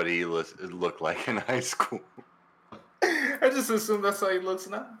exactly what he looked like in high school. I just assume that's how he looks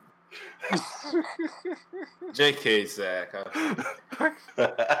now. JK, Zach.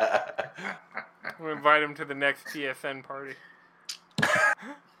 We'll invite him to the next PSN party.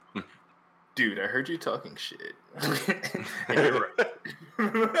 Dude, I heard you talking shit. And you're right.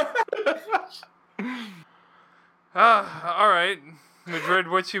 All right. Madrid,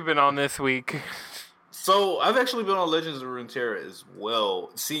 what you been on this week? So, I've actually been on Legends of Runeterra as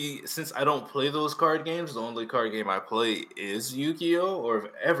well. See, since I don't play those card games, the only card game I play is Yu-Gi-Oh! Or have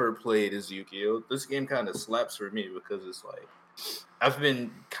ever played is Yu-Gi-Oh! This game kind of slaps for me because it's like, I've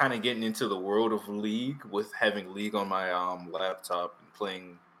been kind of getting into the world of League with having League on my laptop and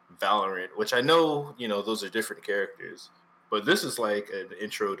playing Valorant, which I know, those are different characters. But this is like an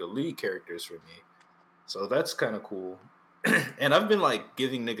intro to League characters for me. So that's kind of cool. And I've been like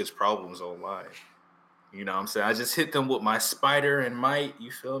giving niggas problems online. You know what I'm saying? I just hit them with my spider and might,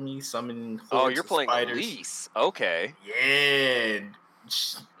 you feel me? Summoning hordes you're playing spiders. Elise. Okay. Yeah.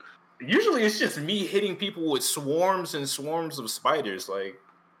 Usually it's just me hitting people with swarms and swarms of spiders. Like,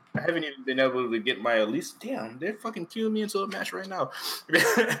 I haven't even been able to get my Elise. Damn, they're fucking queuing me into a match right now.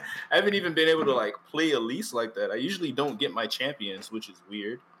 I haven't even been able to like play Elise like that. I usually don't get my champions, which is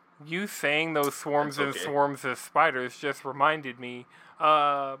weird. You saying those swarms and swarms of spiders just reminded me.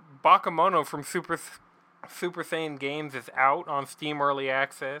 Bakemono from Super Saiyan Games is out on Steam Early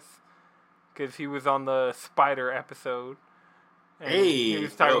Access because he was on the spider episode. And he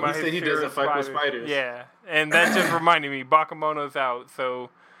was talking about he doesn't fight with spiders. Yeah, and that just reminded me. Bakemono's out,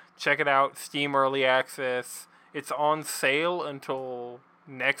 so check it out. Steam Early Access. It's on sale until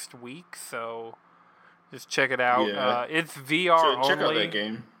next week, so just check it out. Yeah. It's VR only, check out that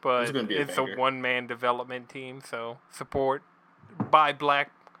game. But it's a one-man development team, so support by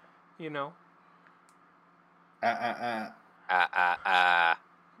Black,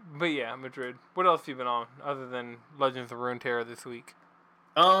 But yeah, Madrid. What else have you been on other than Legends of Runeterra this week?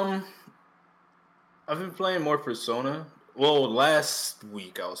 I've been playing more Persona. Well, last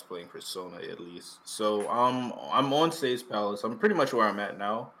week I was playing Persona at least. So I'm on Sage Palace. I'm pretty much where I'm at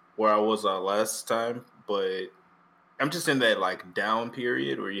now, where I was last time, but I'm just in that like down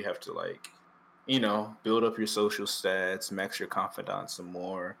period where you have to like, build up your social stats, max your confidence some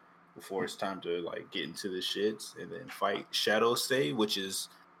more before it's time to like get into the shits and then fight Shadow Stay, which is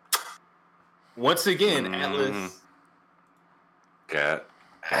once again Atlas. Cat.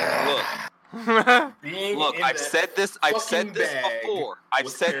 Look, I've said this before.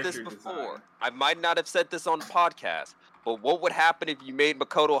 I might not have said this on the podcast, but what would happen if you made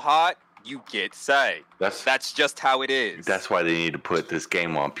Makoto hot? You get saved. That's just how it is. That's why they need to put this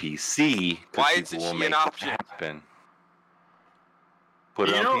game on PC. Why isn't she an option? Happen. Put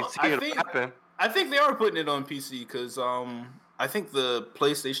it on PC. It'll happen. I think they are putting it on PC because I think the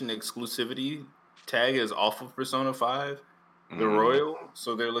PlayStation exclusivity tag is off of Persona 5, the Royal.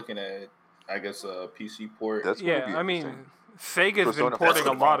 So they're looking at, I guess, a PC port. Sega's been porting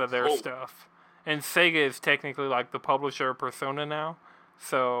a lot of their stuff. And Sega is technically like the publisher of Persona now.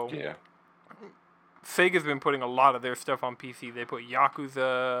 So yeah. Sega's been putting a lot of their stuff on PC. They put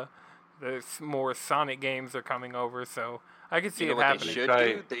Yakuza. There's more Sonic games are coming over, so I can see it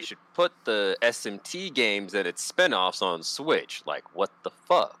happening. They should put the SMT games and its spinoffs on Switch. Like, what the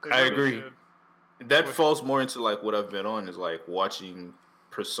fuck? I agree. That falls more into like what I've been on is like watching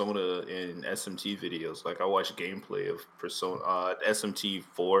Persona in SMT videos. Like I watch gameplay of Persona SMT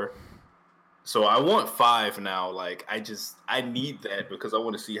 4. So I want 5 now. Like I need that because I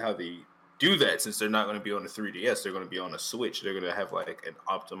want to see how they do that. Since they're not going to be on the 3DS, they're going to be on a Switch. They're going to have like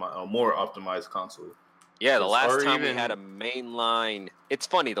a more optimized console. Yeah, the last time we had a mainline. It's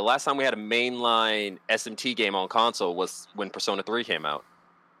funny. The last time we had a mainline SMT game on console was when Persona 3 came out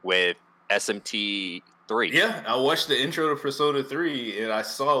with SMT 3. Yeah, I watched the intro to Persona 3 and I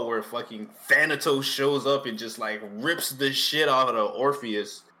saw where fucking Thanatos shows up and just like rips the shit out of the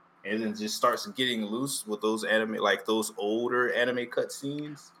Orpheus. And then just starts getting loose with those those older anime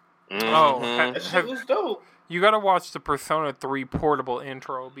cutscenes. Mm-hmm. That shit was dope. You gotta watch the Persona 3 portable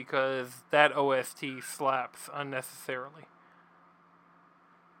intro because that OST slaps unnecessarily.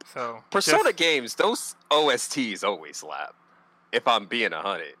 So Persona games, those OSTs always slap. if I'm being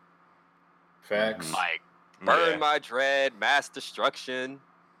 100. Facts. Like, burn Yeah. my dread, mass destruction.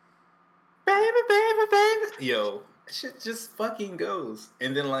 Baby. Yo, shit just fucking goes.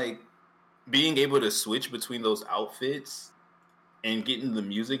 And then like being able to switch between those outfits and getting the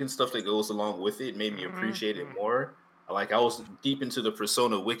music and stuff that goes along with it made me appreciate it more. Like I was deep into the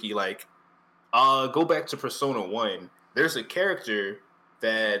Persona wiki. Like, go back to Persona 1. There's a character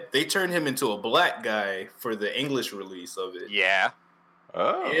that they turned him into a black guy for the English release of it. Yeah.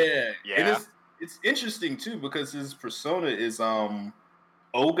 Oh. Yeah. Yeah. And it's interesting too because his persona is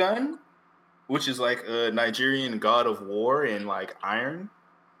Ogun, which is like a Nigerian god of war and like iron.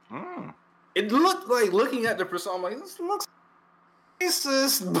 Mm. It looked like looking at the persona, I'm like, this looks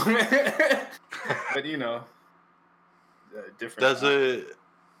racist, but you know, different. Does it?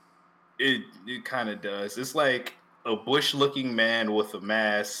 It kind of does. It's like a bush-looking man with a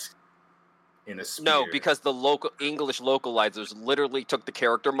mask in a spear. No, because the local English localizers literally took the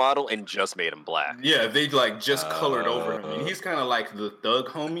character model and just made him black. yeah, they like just colored over him, and he's kind of like the thug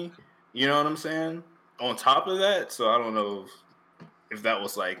homie. You know what I'm saying? On top of that, so I don't know if that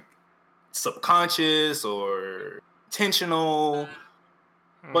was like subconscious or intentional,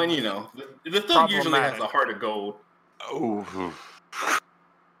 but you know, the thug usually has a heart of gold. Oh.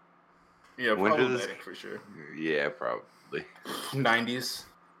 Yeah, When did problematic for sure. Yeah, probably. 90s,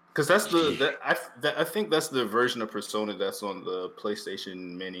 because that's I think that's the version of Persona that's on the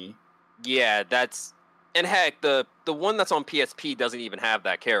PlayStation Mini. Yeah, that's and heck, the one that's on PSP doesn't even have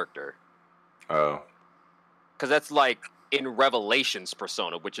that character. Oh. Because that's like in Revelations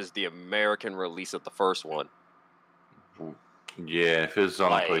Persona, which is the American release of the first one. Yeah, if it was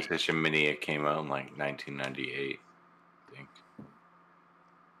on Like- the PlayStation Mini, it came out in like 1998, I think.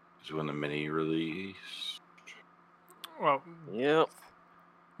 Is when the Mini released. Well, Yep.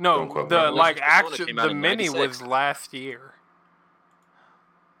 no, Don't quote the me. like Persona actual came out the in mini 96. was last year.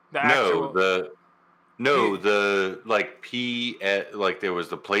 The No, actual, the like like there was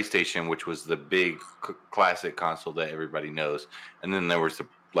the PlayStation, which was the big classic console that everybody knows, and then there was the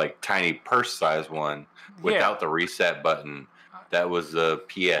like tiny purse size one without the reset button. That was the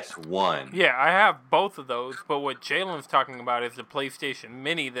PS1. Yeah, I have both of those, but what Jalen's talking about is the PlayStation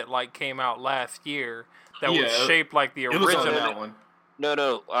Mini that like came out last year that was Yeah, shaped like the It was on original. that one.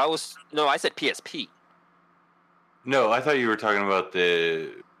 No, I said PSP. No, I thought you were talking about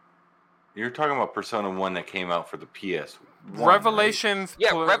You're talking about Persona 1 that came out for the PS1. Revelations.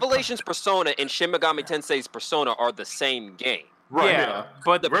 Yeah, Revelations Persona and Shin Megami Tensei's Persona are the same game. Right. Yeah,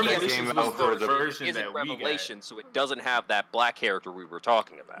 but The Revelations came was out for the the- version Isn't that we got. Revelation, so it doesn't have that black character we were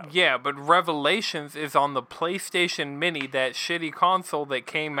talking about. yeah, but Revelations is on the PlayStation Mini, that shitty console that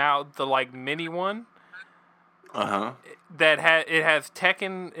came out, the like mini one. Uh-huh. That has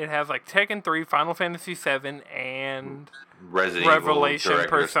Tekken. It has like Tekken 3, Final Fantasy 7, and Resident Revelation Evil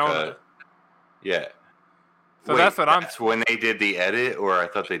Director's Persona. Cut. Yeah. So that's what I'm. That's when they did the edit, or I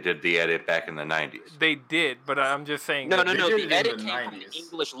thought they did the edit back in the 90s. They did, but I'm just saying. No, that no, They no. did The it in edit the came from 90s. the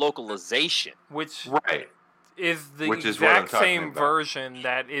English localization. Which Right. is the Which is what I'm exact talking same about. version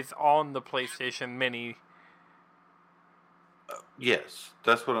that is on the PlayStation Mini. Yes.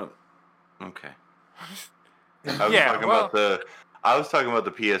 That's what I'm... Okay. I was Yeah, talking well- about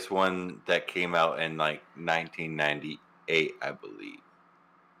the PS1 that came out in like 1998, I believe.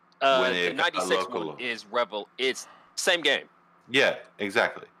 When The it got 96 local- one is It's same game. Yeah,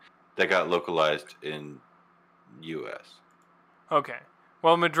 exactly. That got localized in US. Okay.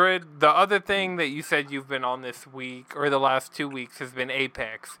 Well, Madrid, the other thing that you said you've been on this week, or the last 2 weeks, has been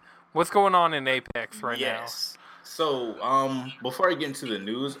Apex. What's going on in Apex right Yes. So, before I get into the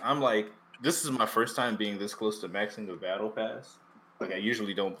news, I'm like, this is my first time being this close to maxing the battle pass. Like, I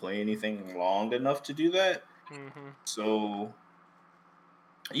usually don't play anything long enough to do that. now? Mm-hmm. So,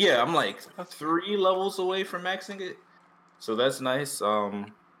 yeah, I'm like 3 levels away from maxing it. So that's nice. I'm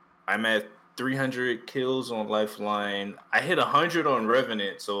at 300 kills on Lifeline. I hit 100 on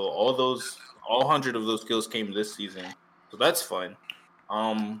Revenant, so all 100 of those kills came this season. So that's fun.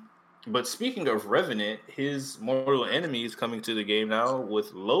 But speaking of Revenant, his mortal enemy is coming to the game now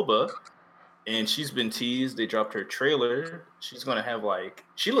with Loba, and she's been teased. They dropped her trailer. She's gonna have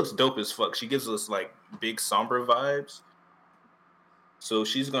she looks dope as fuck. She gives us like big somber vibes. So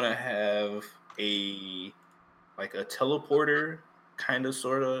she's gonna have a teleporter, kind of,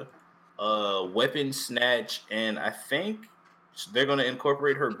 sort of, weapon snatch, and I think they're gonna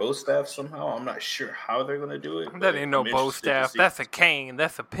incorporate her bow staff somehow. I'm not sure how they're gonna do it. That but ain't no I'm bow interested to staff. see. That's a cane.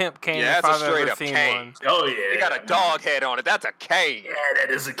 That's a pimp cane. Yeah, if that's a I've straight ever up seen cane. one. Oh yeah, They got a dog head on it. That's a cane. Yeah,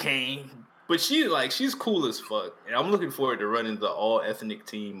 that is a cane. But she's cool as fuck, and I'm looking forward to running the all ethnic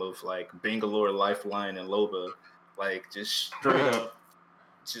team of like Bangalore, Lifeline, and Loba like just straight up,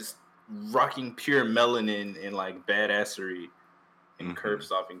 just rocking pure melanin and like badassery and curb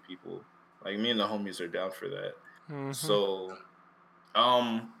stomping people. Like me and the homies are down for that. Mm-hmm. So,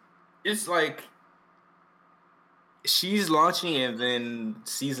 it's like she's launching, and then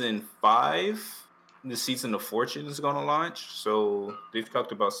season 5, the season of Fortune is going to launch. So they've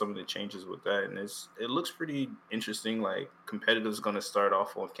talked about some of the changes with that, and it looks pretty interesting. Like competitive's going to start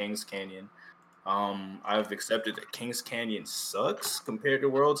off on Kings Canyon. I've accepted that Kings Canyon sucks compared to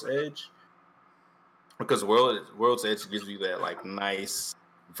World's Edge, because World's Edge gives you that like nice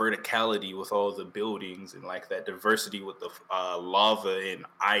verticality with all the buildings and like that diversity with the lava and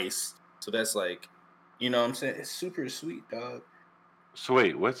ice. So that's like, you know what I'm saying? It's super sweet, dog. So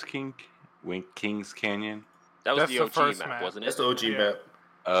wait, what's Kings Canyon? That was That's the the OG first map, map. wasn't it? That's the OG map.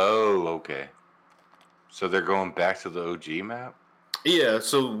 Oh, okay. So they're going back to the OG map? Yeah,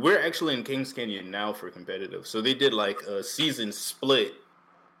 so we're actually in Kings Canyon now for competitive. So they did like a season split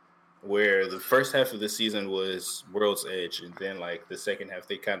where the first half of the season was World's Edge, and then like the second half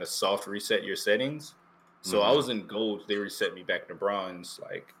they kind of soft reset your settings. So I was in gold, they reset me back to bronze,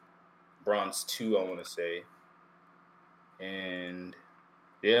 like bronze 2, I want to say. And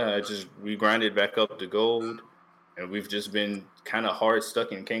yeah, we grinded back up to gold, and we've just been kind of hard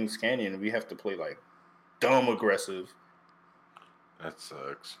stuck in Kings Canyon. We have to play like dumb aggressive. That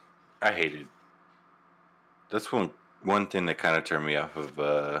sucks. I hated. That's one thing that kind of turned me off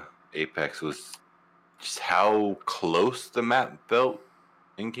of Apex was just how close the map felt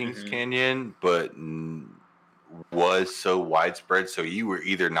in Kings Canyon, but was so widespread. So you were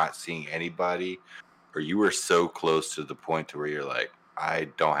either not seeing anybody, or you were so close to the point to where you're like, I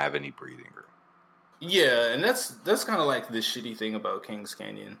don't have any breathing room. Yeah, and that's kind of like the shitty thing about Kings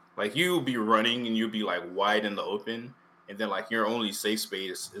Canyon. Like you'll be running and you'll be like wide in the open, and then like your only safe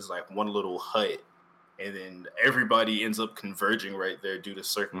space is like one little hut, and then everybody ends up converging right there due to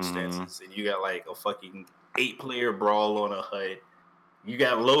circumstances. And you got like a fucking 8-player brawl on a hut. You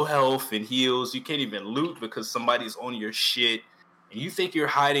got low health and heals. You can't even loot because somebody's on your shit, and you think you're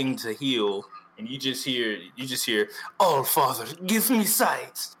hiding to heal, and you just hear, "Oh, Father, give me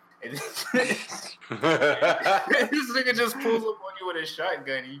sight." And this nigga just pulls up on you with a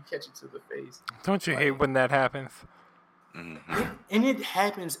shotgun, and you catch it to the face. Don't you hate when that happens? And it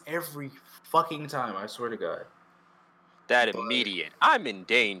happens every fucking time, I swear to God. That immediate, I'm in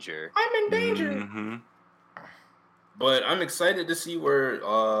danger. I'm in danger. But I'm excited to see where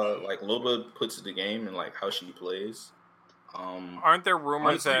like Loba puts the game and like how she plays. Aren't there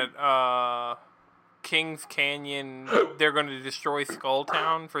rumors that Kings Canyon, they're going to destroy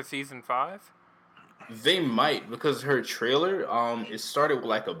Skulltown for season 5? They might, because her trailer it started with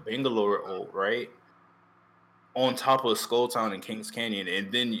like a Bangalore ult, right? On top of Skulltown and Kings Canyon,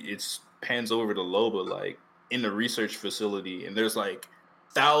 and then it pans over to Loba like in the research facility, and there's like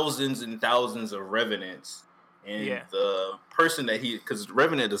thousands and thousands of revenants. And the person that because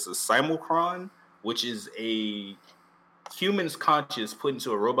Revenant is a simulcron, which is a human's conscious put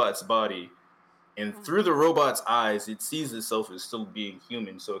into a robot's body, and through the robot's eyes, it sees itself as still being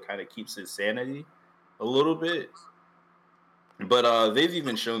human, so it kind of keeps its sanity a little bit. But they've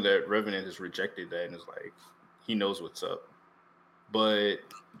even shown that Revenant has rejected that and is like, he knows what's up. But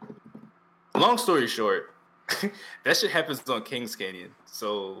long story short, that shit happens on Kings Canyon,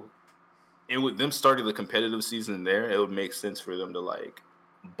 so. And with them starting the competitive season there, it would make sense for them to like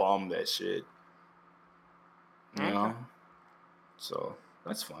bomb that shit. You know? So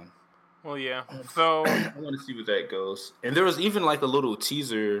that's fun. Well, yeah. So I want to see what that goes. And there was even like a little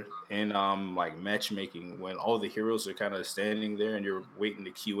teaser in like matchmaking when all the heroes are kind of standing there and you're waiting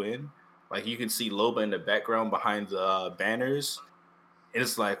to queue in. Like you can see Loba in the background behind the banners. And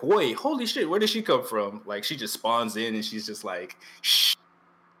it's like, wait, holy shit, where did she come from? Like she just spawns in and she's just like, shh.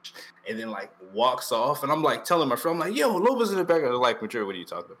 And then like walks off, and I'm like telling my friend, I'm like, "Yo, Loba's in the back." They're like, "Madrid, what are you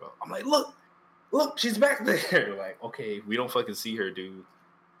talking about?" I'm like, "Look, she's back there." Like, okay, we don't fucking see her, dude.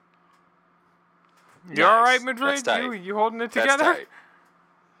 You all right, Madrid? You holding it together?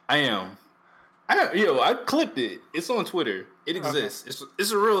 I am. I clipped it. It's on Twitter. It exists. Okay.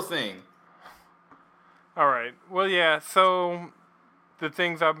 It's a real thing. All right. Well, yeah. So the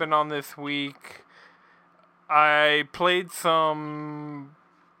things I've been on this week, I played some.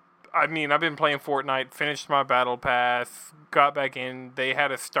 I've been playing Fortnite, finished my Battle Pass, got back in. They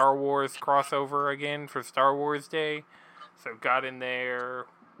had a Star Wars crossover again for Star Wars Day. So got in there,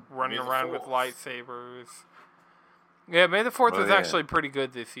 running around with lightsabers. Yeah, May the 4th was actually pretty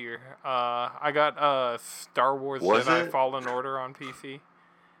good this year. I got Star Wars Jedi Fallen Order on PC.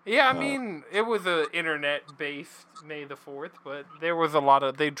 Yeah, I mean, it was a internet-based May the 4th, but there was a lot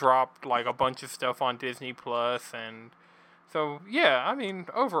of... They dropped, like, a bunch of stuff on Disney Plus, and... So, yeah, I mean,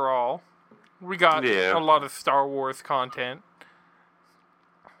 overall, we got Yeah. a lot of Star Wars content.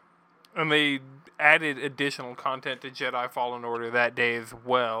 And they added additional content to Jedi Fallen Order that day as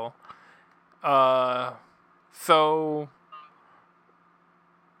well. So...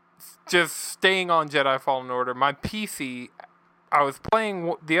 Just staying on Jedi Fallen Order, my PC... I was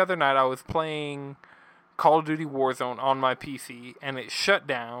playing, the other night I was playing Call of Duty Warzone on my PC, and it shut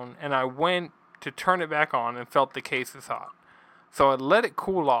down, and I went to turn it back on and felt the case was hot. So I let it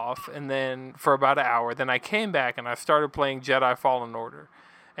cool off, and then for about an hour, then I came back and I started playing Jedi Fallen Order,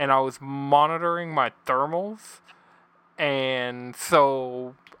 and I was monitoring my thermals, and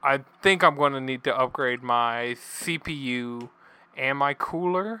so I think I'm going to need to upgrade my CPU and my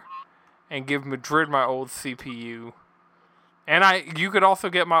cooler, and give Madrid my old CPU. And you could also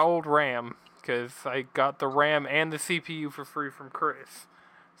get my old RAM, because I got the RAM and the CPU for free from Chris.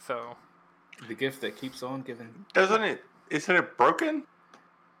 So, The gift that keeps on giving. Isn't it broken?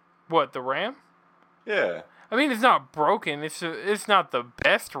 what, the RAM? Yeah. I mean, it's not broken. It's not the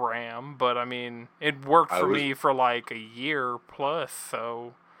best RAM, but I mean, it worked for me for like a year plus.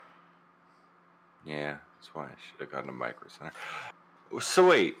 So, Yeah, that's why I should have gotten a Micro Center. So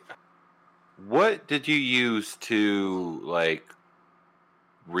wait, what did you use to like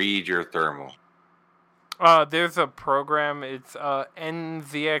read your thermal? there's a program. It's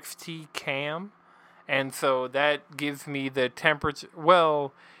NZXT Cam, and so that gives me the temperature.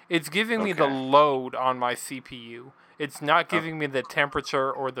 Well, it's giving me the Okay. load on my CPU. It's not giving me the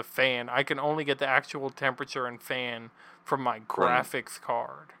temperature or the fan. I can only get the actual temperature and fan from my graphics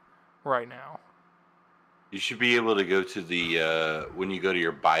card right now. You should be able to go to the when you go to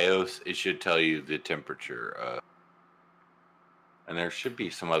your BIOS, it should tell you the temperature. And there should be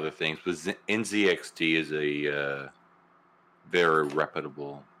some other things, but NZXT is a very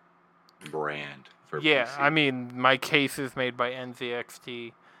reputable brand for Yeah, PC. I mean, my case is made by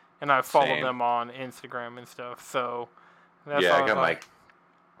NZXT, and I follow Same. them on Instagram and stuff. So that's Yeah, all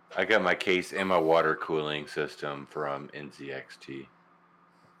I got my case and my water cooling system from NZXT.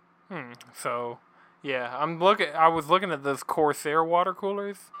 So, yeah, I was looking at those Corsair water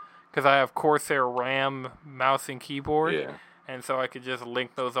coolers because I have Corsair RAM mouse and keyboard, Yeah. and so I could just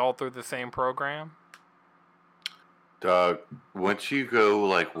link those all through the same program. Dog, once you go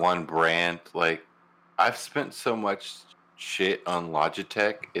like one brand, like I've spent so much shit on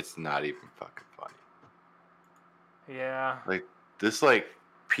Logitech, it's not even fucking funny. Yeah, Like this like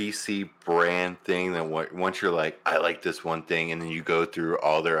PC brand thing that once you're like, I like this one thing, and then you go through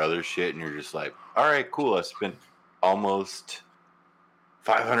all their other shit, and you're just like, all right, cool. I spent almost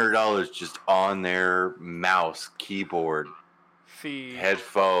 $500 just on their mouse, keyboard, see,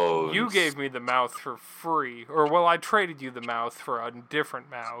 headphones. you gave me the mouse for free, or well, I traded you the mouse for a different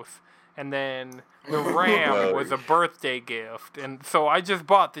mouse, and then the RAM Well, was a birthday gift, and so I just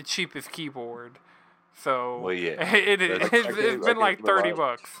bought the cheapest keyboard. So Well, yeah, it's been like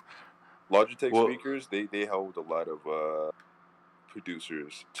 $30. Logitech Well- speakers, they held a lot of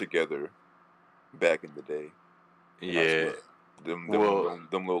producers together back in the day. Yeah, Them Well-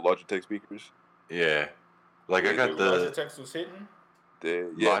 little Logitech speakers. yeah. Like I Yeah, got the Logitech was hitting.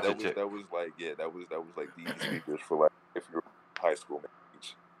 Logitech. That was like the speakers for like if you're high school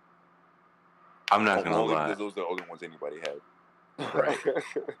age. I'm not gonna Only lie. because those are the only ones anybody had. Right.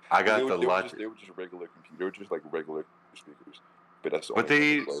 I got the they were Logitech. they were just regular computer. They were just like regular speakers. But that's the But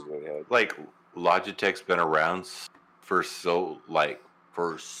only ones they had. Like Logitech's been around for so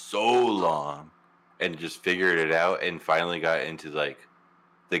long, and just figured it out, and finally got into like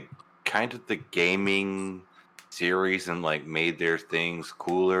the kind of the gaming series, and like made their things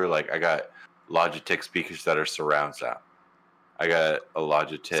cooler. Like I got Logitech speakers that are surround sound. I got a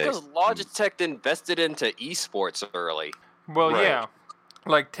Logitech. Because Logitech invested into esports early. Well, Right. yeah.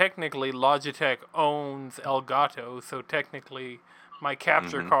 Like, technically, Logitech owns Elgato, so technically, my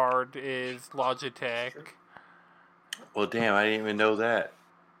capture Mhm. card is Logitech. Well, damn, I didn't even know that.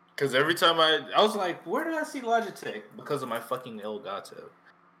 Because every time I was like, where did I see Logitech? Because of my fucking Elgato.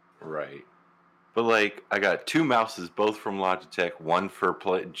 Right. But like, I got two mouses, both from Logitech. One for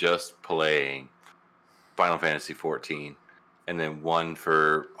just playing Final Fantasy 14, and then one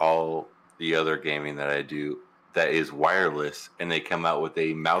for all the other gaming that I do that is wireless. And they come out with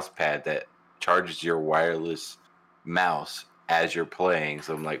a mouse pad that charges your wireless mouse as you're playing.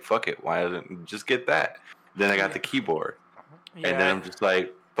 So I'm like, fuck it, why doesn't just get that? Then I got the keyboard, Yeah, and then I'm just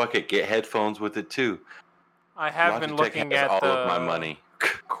like, fuck it, get headphones with it too. I have been Logitech looking has at all the of my money.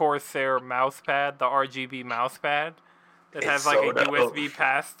 Corsair mousepad, the RGB mousepad. that It's has like so a dope. USB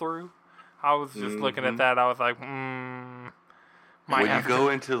pass through. I was just looking at that. I was like, might When you have go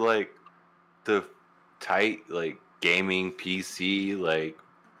to. into like the tight like gaming PC like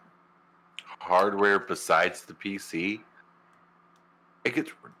hardware besides the PC, it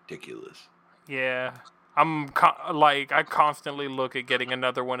gets ridiculous. Yeah. I constantly look at getting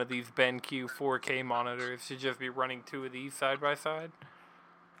another one of these BenQ 4K monitors to just be running two of these side by side.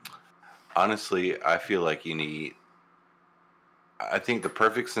 Honestly, I feel like I think the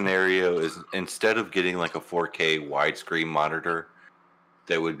perfect scenario is instead of getting like a 4K widescreen monitor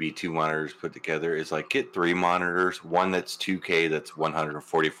that would be two monitors put together, is like get three monitors, one that's 2K that's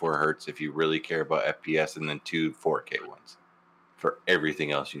 144 hertz if you really care about FPS, and then two 4K ones for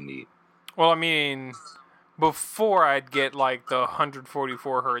everything else you need. Well, I mean, before I'd get like the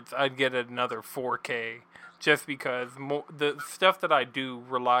 144 hertz, I'd get another 4K just because the stuff that I do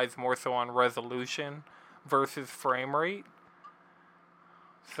relies more so on resolution versus frame rate.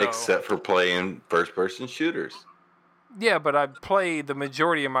 So, Except for playing first-person shooters. yeah, but I play the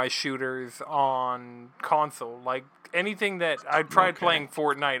majority of my shooters on console. Like anything that I tried playing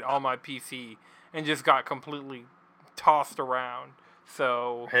Fortnite on my PC and just got completely tossed around.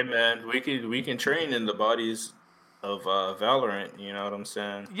 So Hey man, we can train in the bodies of Valorant. You know what I'm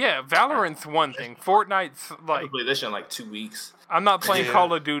saying? yeah, Valorant's one thing. Fortnite's I like haven't played this shit in like 2 weeks. I'm not playing Yeah.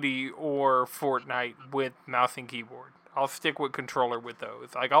 Call of Duty or Fortnite with mouse and keyboard. I'll stick with controller with those.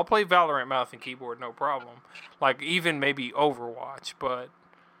 Like I'll play Valorant mouse and keyboard, no problem. Like even maybe Overwatch, but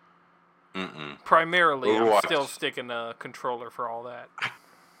primarily I'm Overwatch. still sticking to controller for all that.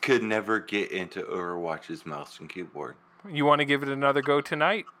 Could never get into Overwatch's mouse and keyboard. You want to give it another go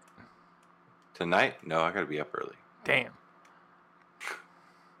tonight? Tonight? No, I gotta be up early. Damn.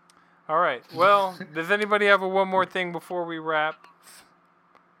 All right. Well, does anybody have one more thing before we wrap?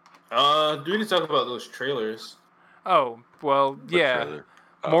 Do we need to talk about those trailers? Oh, well, What yeah. trailer?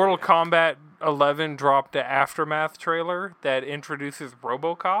 Oh, Mortal yeah. Kombat 11 dropped the Aftermath trailer that introduces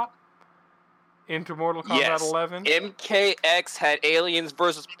RoboCop into Mortal Kombat Yes. 11. MKX had Aliens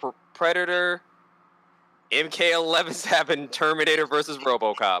versus Predator. MK11's having Terminator versus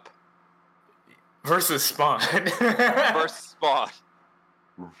RoboCop Versus Spawn. versus Spawn.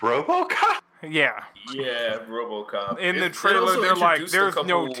 RoboCop? Yeah. Yeah, RoboCop. In the It trailer, also they're like, introduced a there's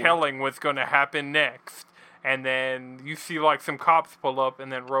no couple- telling what's going to happen next. And then you see, like, some cops pull up,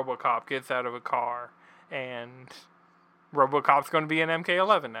 and then RoboCop gets out of a car. And RoboCop's going to be in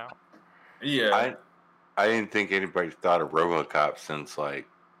MK11 now. Yeah. I didn't think anybody thought of RoboCop since like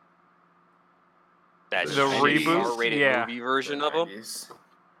That's The reboot? R-rated Yeah. movie version of him.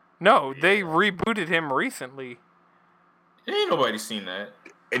 No, they rebooted him recently. Ain't nobody seen that.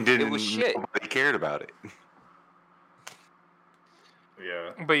 and didn't was shit. nobody cared about it.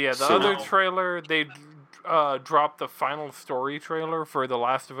 Yeah. But yeah, the So- other trailer, they dropped the final story trailer for The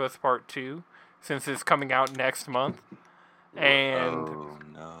Last of Us Part 2, since it's coming out next month. And Oh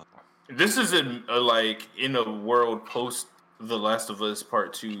no. This is in a world post The Last of Us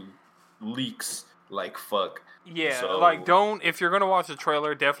Part 2 leaks like fuck. yeah, So- like if you're going to watch the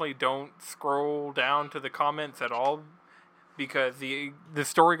trailer, definitely don't scroll down to the comments at all, because the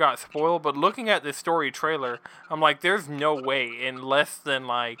story got spoiled. But looking at the story trailer, I'm like, there's no way in less than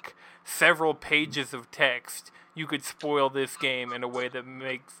like several pages of text you could spoil this game in a way that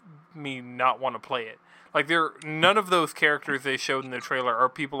makes me not want to play it. Like none of those characters they showed in the trailer are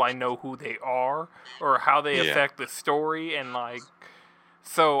people I know who they are or how they Yeah. affect the story, and like,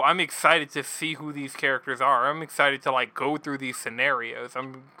 so I'm excited to see who these characters are. I'm excited to like go through these scenarios.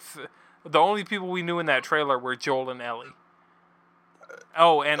 The only people we knew in that trailer were Joel and Ellie.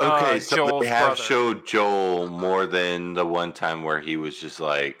 Oh, and Okay, so Joel's they have brother. showed Joel more than the one time where he was just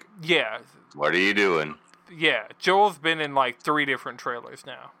like, Yeah, "What are you doing?" yeah. Joel's been in like 3 different trailers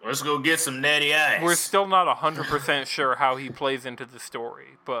now. Let's go get some natty ice. We're still not 100% sure how he plays into the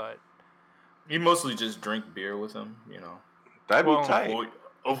story, but You mostly just drink beer with him, you know. That'd Well, be tight.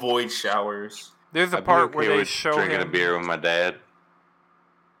 Avoid showers. there's a I'd be part okay where they with show drinking him. a beer with my dad.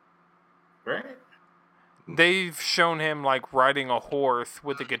 Right? They've shown him like riding a horse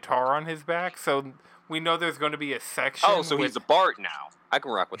with a guitar on his back, so we know there's going to be a section. Oh, so with he's a Bart now. I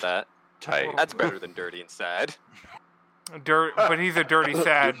can rock with that. Tight. That's better than Dirty and Sad. but he's a dirty,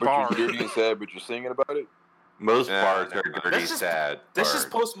 sad but bar. You're dirty and sad, but you're singing about it. Most Nah, bars nah, are nah. dirty, That's just- sad. That's just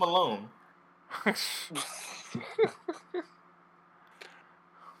bars. Post Malone.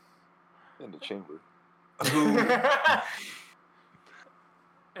 In the chamber.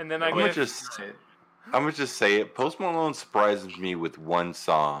 And then I I'm gonna guess just say it. Post Malone surprises me with one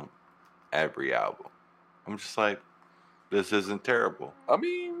song every album. I'm just like, this isn't terrible. I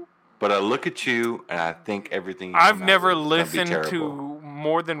mean, But I look at you and I think everything. I've never listened to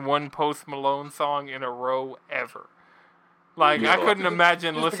more than one Post Malone song in a row ever. Like, I couldn't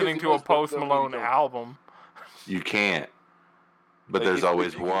imagine listening to a Post Malone album. You can't. But there's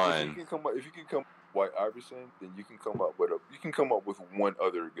always one. If you can come White Iverson, then you can come up with one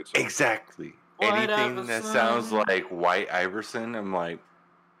other good song. Exactly. White Anything Iverson. that sounds like White Iverson, I'm like,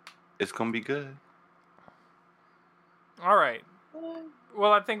 it's gonna be good. All right.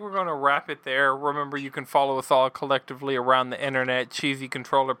 Well, I think we're going to wrap it there. Remember, you can follow us all collectively around the internet,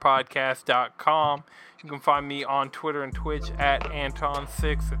 cheesycontrollerpodcast.com. You can find me on Twitter and Twitch at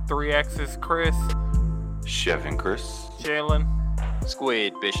Anton6, at 3X's Chris. Chef and Chris. Jalen.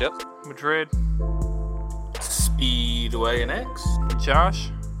 Squid Bishop. Madrid. Speedway and X. Josh.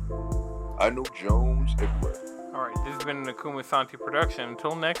 I know Jones everywhere. All right, this has been an Akuma Santi production.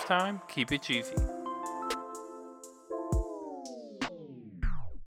 Until next time, keep it cheesy.